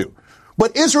never do.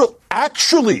 But Israel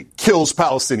actually kills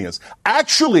Palestinians,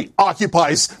 actually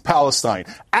occupies Palestine,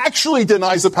 actually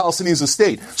denies the Palestinians a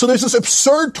state. So there's this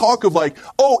absurd talk of like,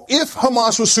 oh, if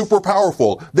Hamas was super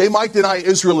powerful, they might deny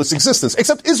Israel its existence.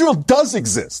 Except Israel does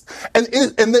exist. And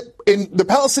the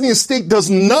Palestinian state does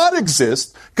not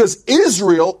exist because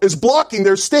Israel is blocking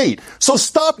their state. So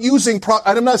stop using,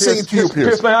 I'm not saying it to you,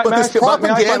 Piers, but this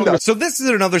propaganda. So this is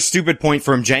another stupid point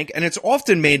from Cenk, and it's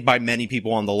often made by many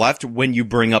people on the left when you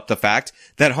bring up the fact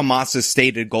that Hamas Hamas's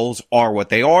stated goals are what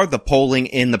they are. The polling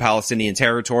in the Palestinian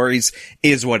territories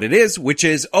is what it is, which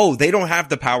is, oh, they don't have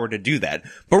the power to do that.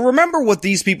 But remember what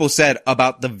these people said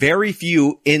about the very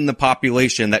few in the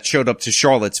population that showed up to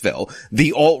Charlottesville,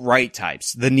 the alt-right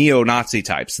types, the neo-Nazi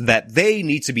types, that they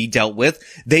need to be dealt with.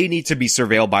 They need to be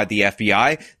surveilled by the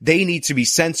FBI. They need to be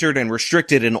censored and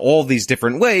restricted in all these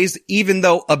different ways, even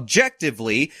though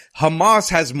objectively Hamas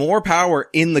has more power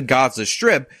in the Gaza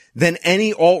Strip than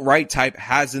any alt-right type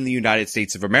has in the United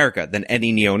States of America, than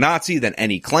any neo-Nazi, than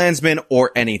any Klansman,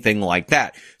 or anything like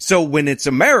that. So when it's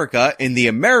America, in the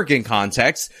American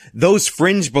context, those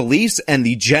fringe beliefs and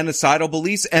the genocidal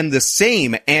beliefs and the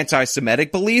same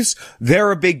anti-Semitic beliefs,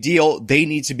 they're a big deal they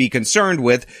need to be concerned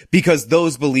with, because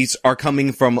those beliefs are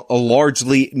coming from a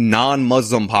largely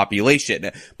non-Muslim population.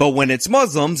 But when it's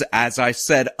Muslims, as I've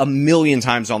said a million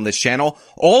times on this channel,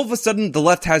 all of a sudden the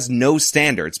left has no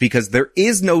standards, because there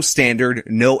is no standard,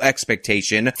 no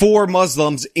expectation for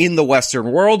Muslims in the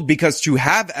Western world, because to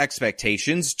have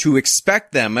expectations, to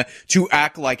expect them to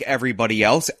act like everybody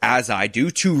else, as I do,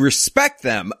 to respect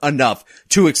them enough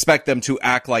to expect them to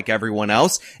act like everyone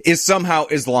else, is somehow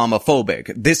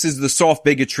Islamophobic. This is the soft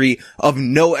bigotry of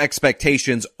no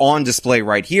expectations on display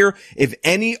right here. If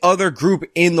any other group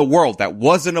in the world that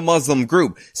wasn't a Muslim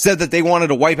group said that they wanted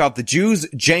to wipe out the Jews,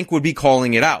 Cenk would be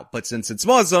calling it out. But since it's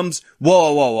Muslims,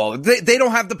 whoa. They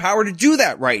don't have the power to do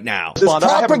that right now. This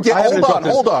propaganda.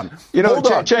 Hold on. You know,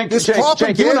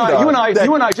 Cenk,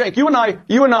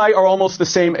 you and I are almost the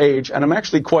same age, and I'm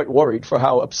actually quite worried for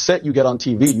how upset you get on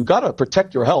TV. You got to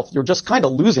protect your health. You're just kind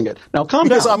of losing it. Now, calm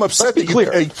down. Because I'm upset that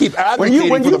you keep advocating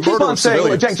when you for the murder of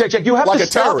civilians. Cenk, you have like to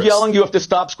stop yelling. You have to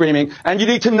stop screaming, and you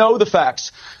need to know the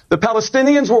facts. The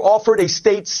Palestinians were offered a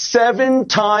state 7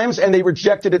 times, and they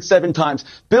rejected it 7 times.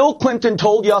 Bill Clinton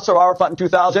told Yasser Arafat in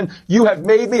 2000, you have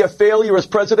made me a failure as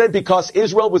president because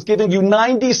Israel was giving you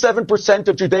 97%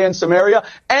 of Judea and Samaria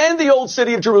and the old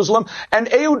city of Jerusalem. And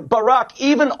Ehud Barak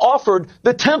even offered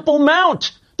the Temple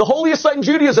Mount, the holiest site in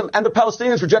Judaism, and the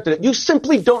Palestinians rejected it. You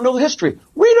simply don't know the history.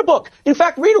 Read a book. In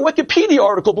fact, read a Wikipedia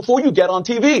article before you get on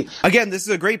TV. Again, this is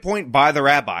a great point by the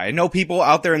rabbi. I know people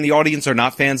out there in the audience are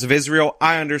not fans of Israel.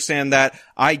 I understand that.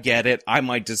 I get it. I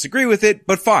might disagree with it,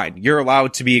 but fine. You're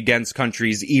allowed to be against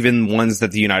countries, even ones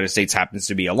that the United States happens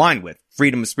to be aligned with.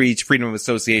 Freedom of speech, freedom of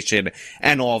association,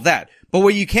 and all of that. But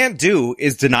what you can't do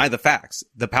is deny the facts.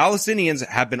 The Palestinians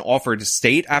have been offered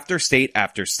state after state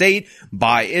after state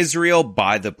by Israel,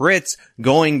 by the Brits,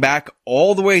 going back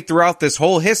all the way throughout this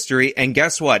whole history, and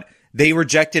guess what? They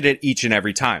rejected it each and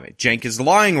every time. Cenk is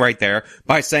lying right there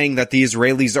by saying that the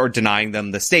Israelis are denying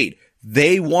them the state.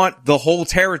 They want the whole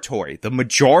territory. The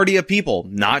majority of people,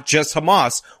 not just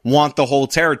Hamas, want the whole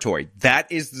territory.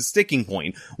 That is the sticking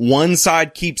point. One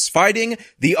side keeps fighting.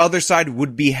 The other side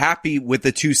would be happy with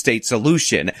the 2-state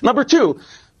solution. Number 2,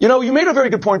 you know, you made a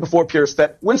very good point before, Pierce,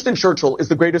 that Winston Churchill is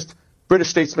the greatest British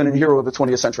statesman and hero of the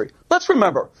 20th century. Let's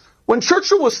remember, when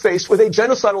Churchill was faced with a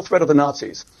genocidal threat of the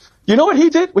Nazis, you know what he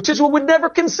did, which Israel would never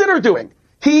consider doing?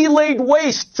 He laid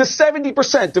waste to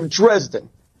 70% of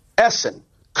Dresden, Essen,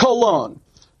 Cologne,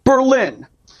 Berlin.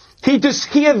 He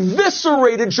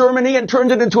eviscerated Germany and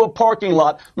turned it into a parking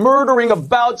lot, murdering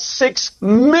about 6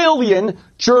 million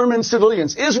German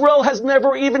civilians. Israel has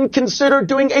never even considered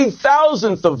doing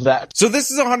 1,000th of that. So this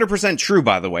is 100% true,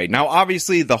 by the way. Now,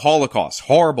 obviously, the Holocaust,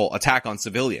 horrible attack on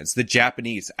civilians. The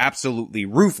Japanese, absolutely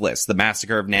ruthless. The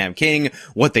massacre of Nanking,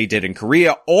 what they did in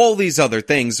Korea, all these other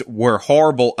things were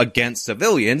horrible against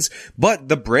civilians. But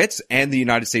the Brits and the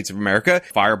United States of America,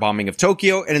 firebombing of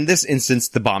Tokyo, and in this instance,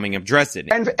 the bombing of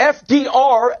Dresden. And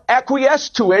FDR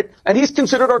acquiesced to it, and he's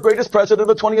considered our greatest president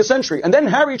of the 20th century. And then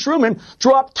Harry Truman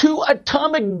dropped 2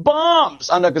 atomic bombs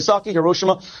on Nagasaki,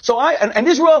 Hiroshima. And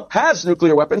Israel has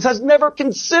nuclear weapons, has never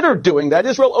considered doing that.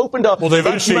 Israel opened up. Well, they've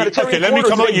actually. Okay, let me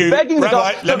come at you, Rabbi.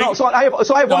 I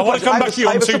have one I want to come back to you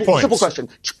on 2 points. Simple question,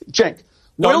 Cenk.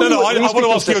 No, I want to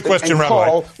ask you a question, Rabbi.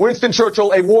 Call Winston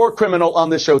Churchill a war criminal on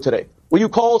this show today. Will you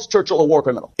call Churchill a war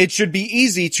criminal? It should be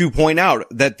easy to point out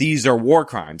that these are war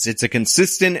crimes. It's a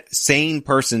consistent, sane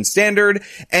person standard,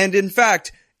 and in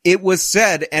fact, it was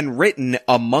said and written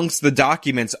amongst the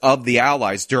documents of the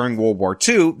Allies during World War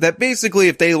II that basically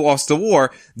if they lost the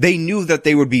war, they knew that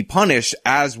they would be punished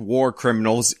as war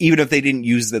criminals, even if they didn't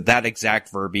use that exact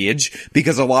verbiage,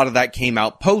 because a lot of that came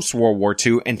out post-World War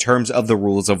II in terms of the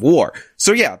rules of war.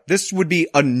 So yeah, this would be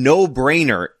a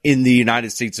no-brainer in the United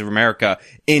States of America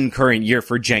in current year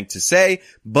for Cenk to say,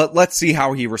 but let's see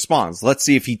how he responds. Let's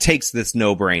see if he takes this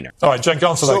no-brainer. All right, Cenk,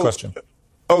 answer that question.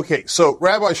 Okay, so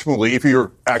Rabbi Shmuley, if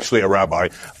you're actually a rabbi,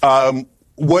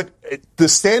 what the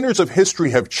standards of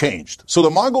history have changed. So the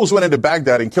Mongols went into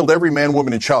Baghdad and killed every man,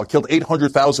 woman, and child, killed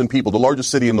 800,000 people, the largest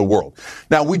city in the world.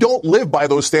 Now, we don't live by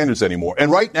those standards anymore.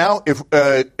 And right now, if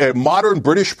a modern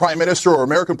British prime minister or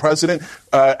American president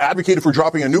advocated for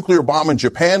dropping a nuclear bomb in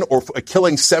Japan or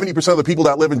killing 70% of the people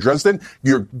that live in Dresden,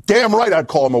 you're damn right I'd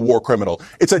call him a war criminal.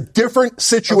 It's a different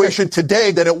situation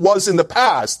today than it was in the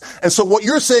past. And so what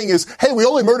you're saying is, hey, we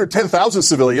only murdered 10,000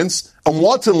 civilians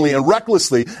wantonly and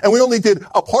recklessly, and we only did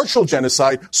a partial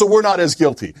genocide, so we're not as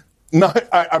guilty. No,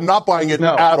 I'm not buying it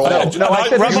at all.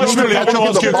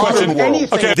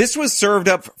 This was served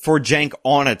up for Cenk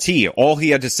on a tee. All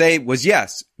he had to say was,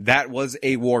 yes, that was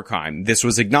a war crime. This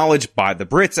was acknowledged by the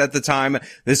Brits at the time.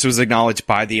 This was acknowledged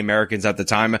by the Americans at the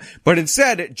time. But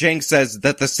instead, Cenk says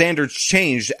that the standards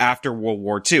changed after World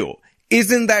War II.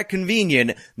 Isn't that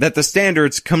convenient that the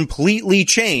standards completely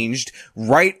changed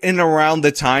right in around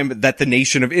the time that the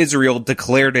nation of Israel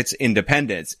declared its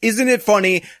independence? Isn't it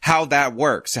funny how that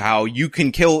works? How you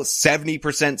can kill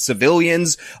 70%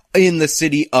 civilians in the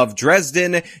city of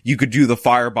Dresden. You could do the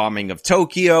firebombing of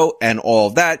Tokyo and all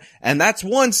of that. And that's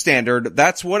one standard.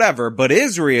 That's whatever. But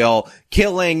Israel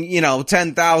killing,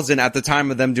 10,000 at the time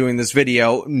of them doing this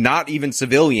video, not even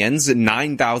civilians,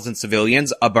 9,000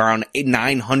 civilians, around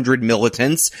 900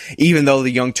 militants, even though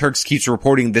the Young Turks keeps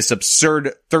reporting this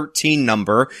absurd 13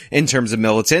 number in terms of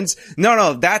militants.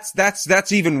 No,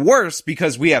 that's even worse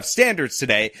because we have standards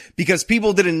today, because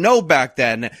people didn't know back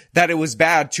then that it was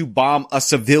bad to bomb a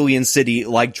civilian city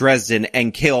like Dresden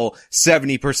and kill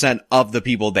 70% of the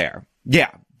people there.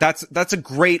 Yeah, that's a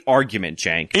great argument,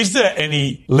 Cenk. Is there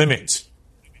any limit,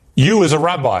 you as a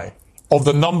rabbi, of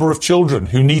the number of children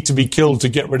who need to be killed to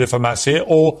get rid of Hamas here,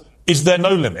 or is there no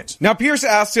limit? Now, Pierce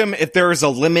asked him if there is a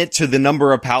limit to the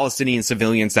number of Palestinian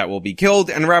civilians that will be killed,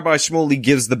 and Rabbi Shmuley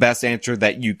gives the best answer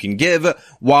that you can give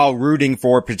while rooting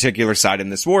for a particular side in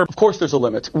this war. Of course there's a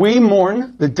limit. We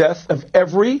mourn the death of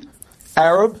every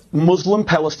Arab, Muslim,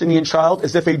 Palestinian child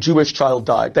as if a Jewish child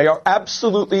died. They are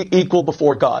absolutely equal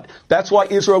before God. That's why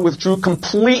Israel withdrew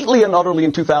completely and utterly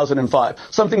in 2005,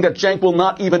 something that Cenk will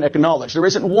not even acknowledge. There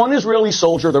isn't one Israeli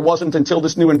soldier, there wasn't until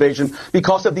this new invasion,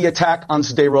 because of the attack on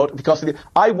Sderot,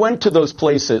 I went to those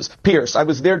places. Pierce, I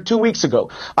was there 2 weeks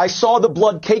ago. I saw the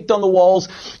blood caked on the walls,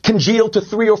 congealed to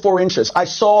 3 or 4 inches. I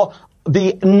saw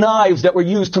the knives that were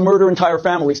used to murder entire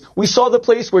families. We saw the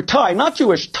place where Thai, not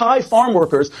Jewish, Thai farm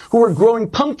workers who were growing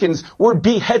pumpkins were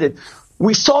beheaded.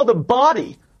 We saw the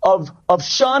body of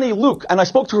Shani Luke, and I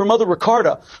spoke to her mother,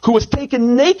 Ricarda, who was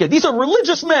taken naked. These are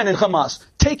religious men in Hamas,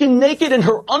 taken naked in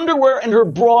her underwear and her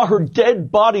bra, her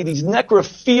dead body, these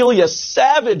necrophilia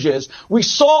savages. We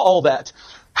saw all that.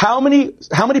 How many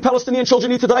Palestinian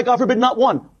children need to die? God forbid, not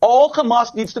one. All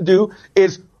Hamas needs to do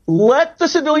is let the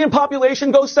civilian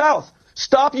population go south.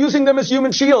 Stop using them as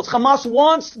human shields. Hamas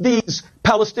wants these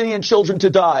Palestinian children to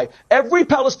die. Every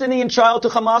Palestinian child to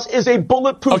Hamas is a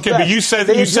bulletproof vest. But you said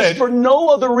they exist for no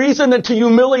other reason than to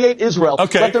humiliate Israel.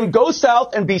 Okay. Let them go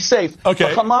south and be safe. Okay.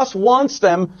 But Hamas wants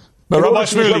them. But Rabbi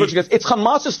Shmuley, it's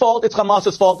Hamas's fault, it's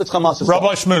Hamas's fault, it's Hamas's fault.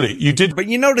 Rabbi Shmuley, you did. But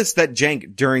you notice that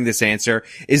Cenk, during this answer,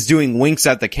 is doing winks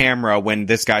at the camera when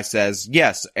this guy says,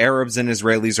 yes, Arabs and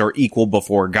Israelis are equal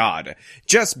before God.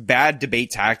 Just bad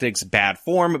debate tactics, bad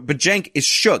form, but Cenk is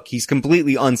shook. He's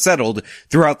completely unsettled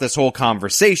throughout this whole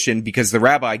conversation because the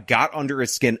rabbi got under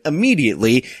his skin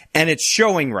immediately, and it's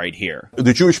showing right here.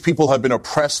 The Jewish people have been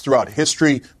oppressed throughout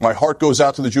history. My heart goes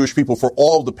out to the Jewish people for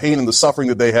all the pain and the suffering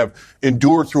that they have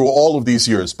endured through all of these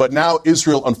years. But now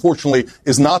Israel, unfortunately,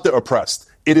 is not the oppressed.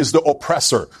 It is the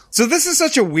oppressor. So this is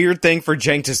such a weird thing for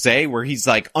Cenk to say, where he's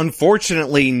like,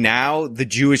 unfortunately now the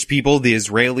Jewish people, the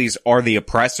Israelis, are the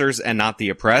oppressors and not the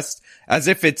oppressed, as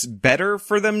if it's better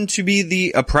for them to be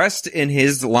the oppressed in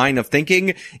his line of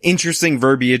thinking. Interesting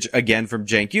verbiage again from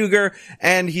Cenk Uygur.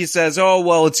 And he says, oh,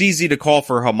 well, it's easy to call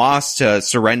for Hamas to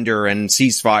surrender and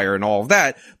ceasefire and all of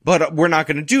that, but we're not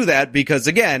going to do that because,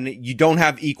 again, you don't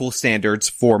have equal standards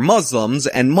for Muslims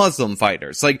and Muslim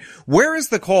fighters. Like, where is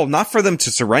the call not for them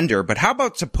to surrender, but how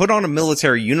about to put on a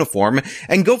military uniform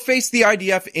and go face the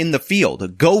IDF in the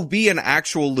field? Go be an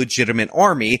actual legitimate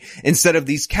army instead of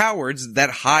these cowards that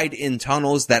hide in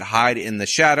tunnels, that hide in the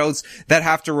shadows, that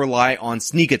have to rely on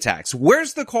sneak attacks.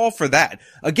 Where's the call for that?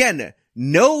 Again,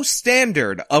 no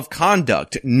standard of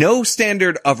conduct, no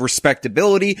standard of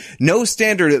respectability, no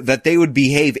standard that they would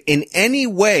behave in any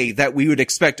way that we would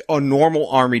expect a normal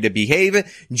army to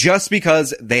behave, just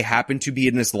because they happen to be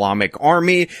an Islamic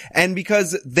army and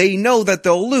because they know that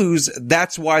they'll lose.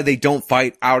 That's why they don't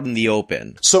fight out in the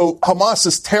open. So Hamas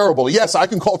is terrible. Yes, I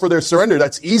can call for their surrender.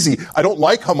 That's easy. I don't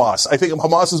like Hamas. I think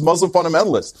Hamas is Muslim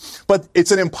fundamentalist. But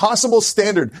it's an impossible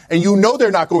standard, and you know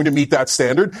they're not going to meet that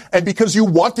standard. And because you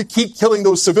want to keep killing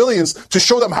those civilians to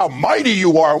show them how mighty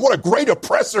you are and what a great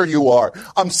oppressor you are.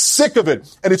 I'm sick of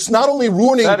it. And it's not only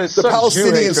ruining the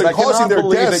Palestinians and causing their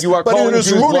deaths, but it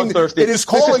is ruining, it is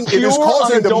causing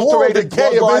the moral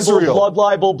decay of Israel.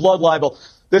 Blood libel.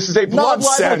 This is a blood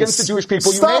libel against the Jewish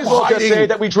people. You may as well just say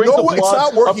that we drink the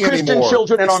blood of Christian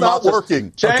children in our mouths.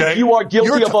 Cenk, you are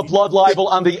guilty of a blood libel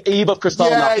on the eve of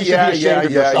Kristallnacht. You should be ashamed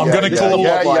of yourself. I'm going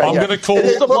to call it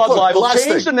is a blood libel.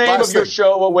 Change the name of your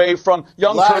show away from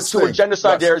young Turks who are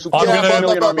genocidaires who killed 1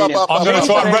 million Armenians. I'm going to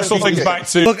try and wrestle things back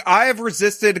to... Look, I have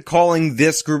resisted calling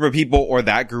this group of people or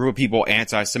that group of people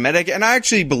anti-Semitic, and I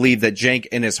actually believe that Cenk,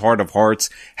 in his heart of hearts,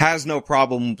 has no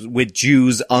problem with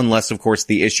Jews unless, of course,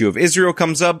 the issue of Israel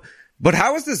comes up. But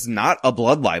how is this not a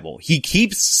blood libel? He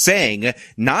keeps saying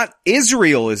not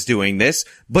Israel is doing this,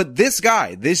 but this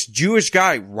guy, this Jewish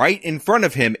guy right in front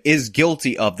of him is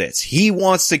guilty of this. He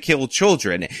wants to kill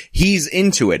children. He's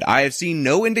into it. I have seen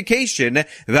no indication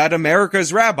that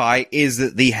America's rabbi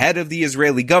is the head of the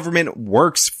Israeli government,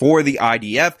 works for the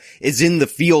IDF, is in the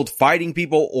field fighting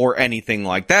people or anything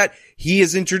like that. He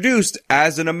is introduced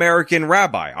as an American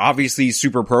rabbi. Obviously, he's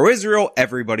super pro-Israel.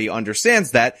 Everybody understands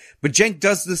that. But Cenk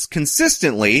does this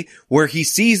consistently where he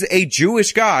sees a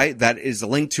Jewish guy that is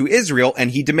linked to Israel and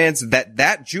he demands that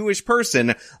that Jewish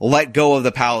person let go of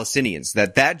the Palestinians,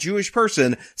 that Jewish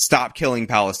person stop killing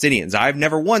Palestinians. I've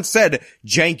never once said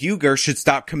Cenk Uygur should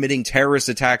stop committing terrorist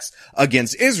attacks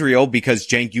against Israel because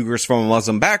Cenk Uygur's from a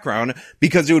Muslim background,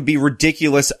 because it would be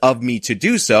ridiculous of me to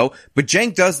do so. But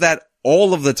Cenk does that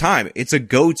all of the time. It's a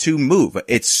go-to move.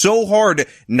 It's so hard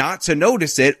not to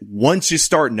notice it once you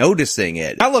start noticing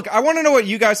it. Now look, I want to know what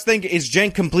you guys think. Is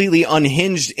Cenk completely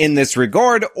unhinged in this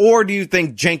regard, or do you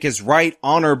think Cenk is right,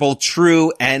 honorable,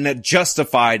 true, and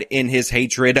justified in his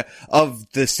hatred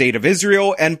of the state of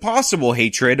Israel and possible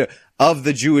hatred of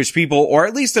the Jewish people, or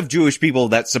at least of Jewish people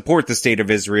that support the state of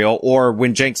Israel, or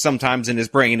when Cenk sometimes in his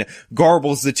brain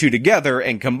garbles the two together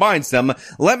and combines them?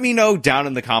 Let me know down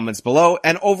in the comments below.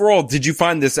 And overall, did you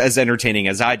find this as entertaining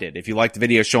as I did? If you liked the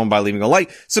video, show them by leaving a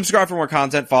like, subscribe for more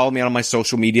content, follow me on my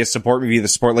social media, support me via the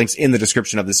support links in the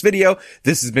description of this video.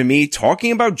 This has been me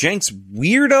talking about Cenk's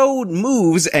weirdo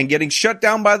moves and getting shut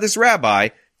down by this rabbi.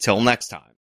 Till next time.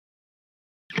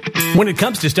 When it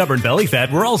comes to stubborn belly fat,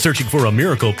 we're all searching for a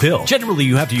miracle pill. Generally,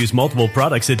 you have to use multiple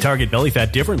products that target belly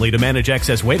fat differently to manage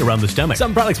excess weight around the stomach.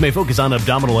 Some products may focus on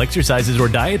abdominal exercises or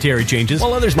dietary changes,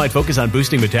 while others might focus on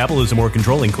boosting metabolism or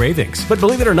controlling cravings. But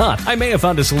believe it or not, I may have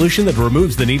found a solution that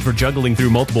removes the need for juggling through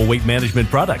multiple weight management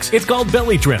products. It's called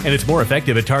Belly Trim, and it's more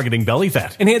effective at targeting belly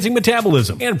fat, enhancing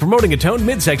metabolism, and promoting a toned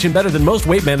midsection better than most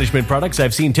weight management products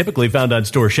I've seen typically found on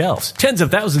store shelves. Tens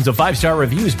of thousands of 5-star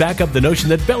reviews back up the notion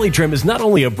that Belly Trim is not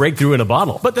only a breakthrough in a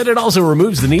bottle, but that it also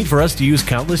removes the need for us to use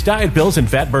countless diet pills and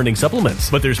fat-burning supplements.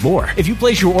 But there's more. If you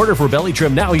place your order for Belly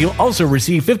Trim now, you'll also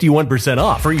receive 51%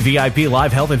 off, free VIP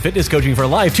live health and fitness coaching for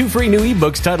life, 2 free new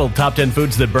ebooks titled Top 10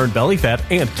 Foods That Burn Belly Fat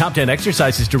and Top 10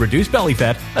 Exercises to Reduce Belly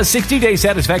Fat, a 60-day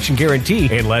satisfaction guarantee,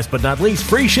 and last but not least,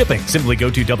 free shipping. Simply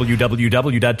go to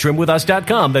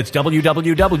www.trimwithus.com. That's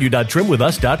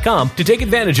www.trimwithus.com to take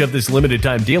advantage of this limited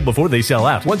time deal before they sell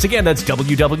out. Once again, that's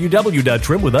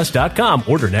www.trimwithus.com.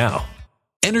 Order now.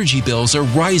 Energy bills are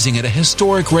rising at a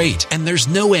historic rate, and there's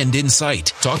no end in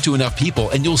sight. Talk to enough people,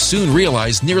 and you'll soon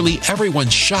realize nearly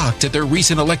everyone's shocked at their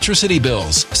recent electricity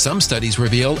bills. Some studies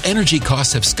reveal energy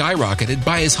costs have skyrocketed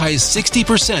by as high as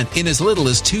 60% in as little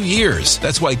as 2 years.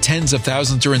 That's why tens of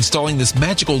thousands are installing this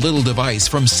magical little device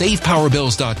from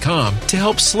SavePowerBills.com to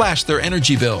help slash their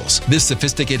energy bills. This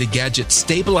sophisticated gadget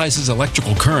stabilizes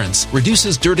electrical currents,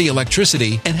 reduces dirty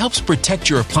electricity, and helps protect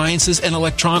your appliances and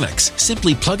electronics.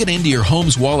 Simply plug it into your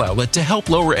home's wall outlet to help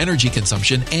lower energy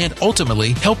consumption and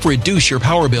ultimately help reduce your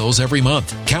power bills every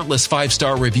month. Countless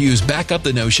 5-star reviews back up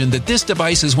the notion that this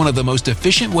device is one of the most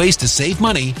efficient ways to save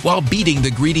money while beating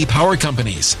the greedy power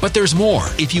companies. But there's more.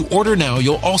 If you order now,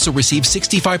 you'll also receive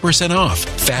 65% off,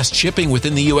 fast shipping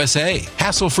within the USA,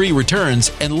 hassle-free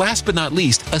returns, and last but not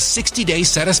least, a 60-day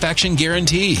satisfaction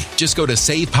guarantee. Just go to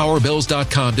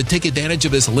SavePowerBills.com to take advantage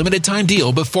of this limited time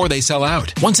deal before they sell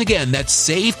out. Once again, that's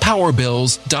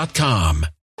SavePowerBills.com.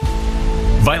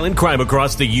 Violent crime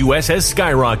across the U.S. has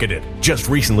skyrocketed. Just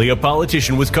recently, a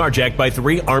politician was carjacked by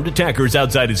 3 armed attackers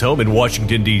outside his home in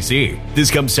Washington, D.C. This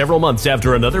comes several months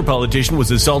after another politician was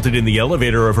assaulted in the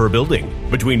elevator of her building.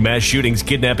 Between mass shootings,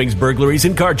 kidnappings, burglaries,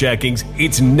 and carjackings,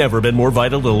 it's never been more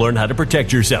vital to learn how to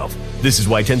protect yourself. This is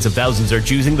why tens of thousands are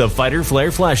choosing the Fighter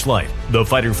Flare flashlight. The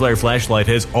Fighter Flare flashlight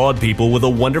has awed people with a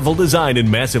wonderful design and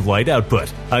massive light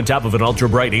output. On top of an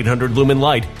ultra-bright 800-lumen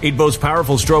light, it boasts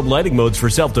powerful strobe lighting modes for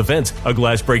self-defense, a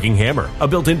glass-breaking hammer, a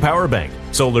built-in power bank,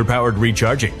 solar-powered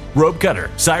recharging, rope cutter,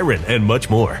 siren, and much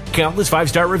more. Countless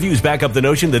 5-star reviews back up the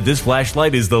notion that this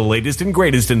flashlight is the latest and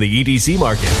greatest in the EDC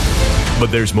market.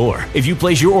 But there's more. If you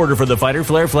place your order for the Fighter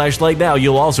Flare flashlight now,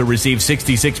 you'll also receive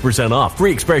 66% off,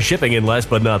 free express shipping, and last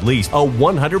but not least, a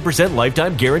 100%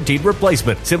 lifetime guaranteed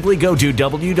replacement. Simply go to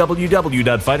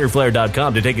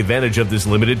www.fighterflare.com to take advantage of this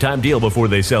limited time deal before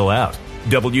they sell out.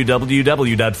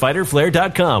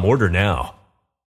 www.fighterflare.com. Order now.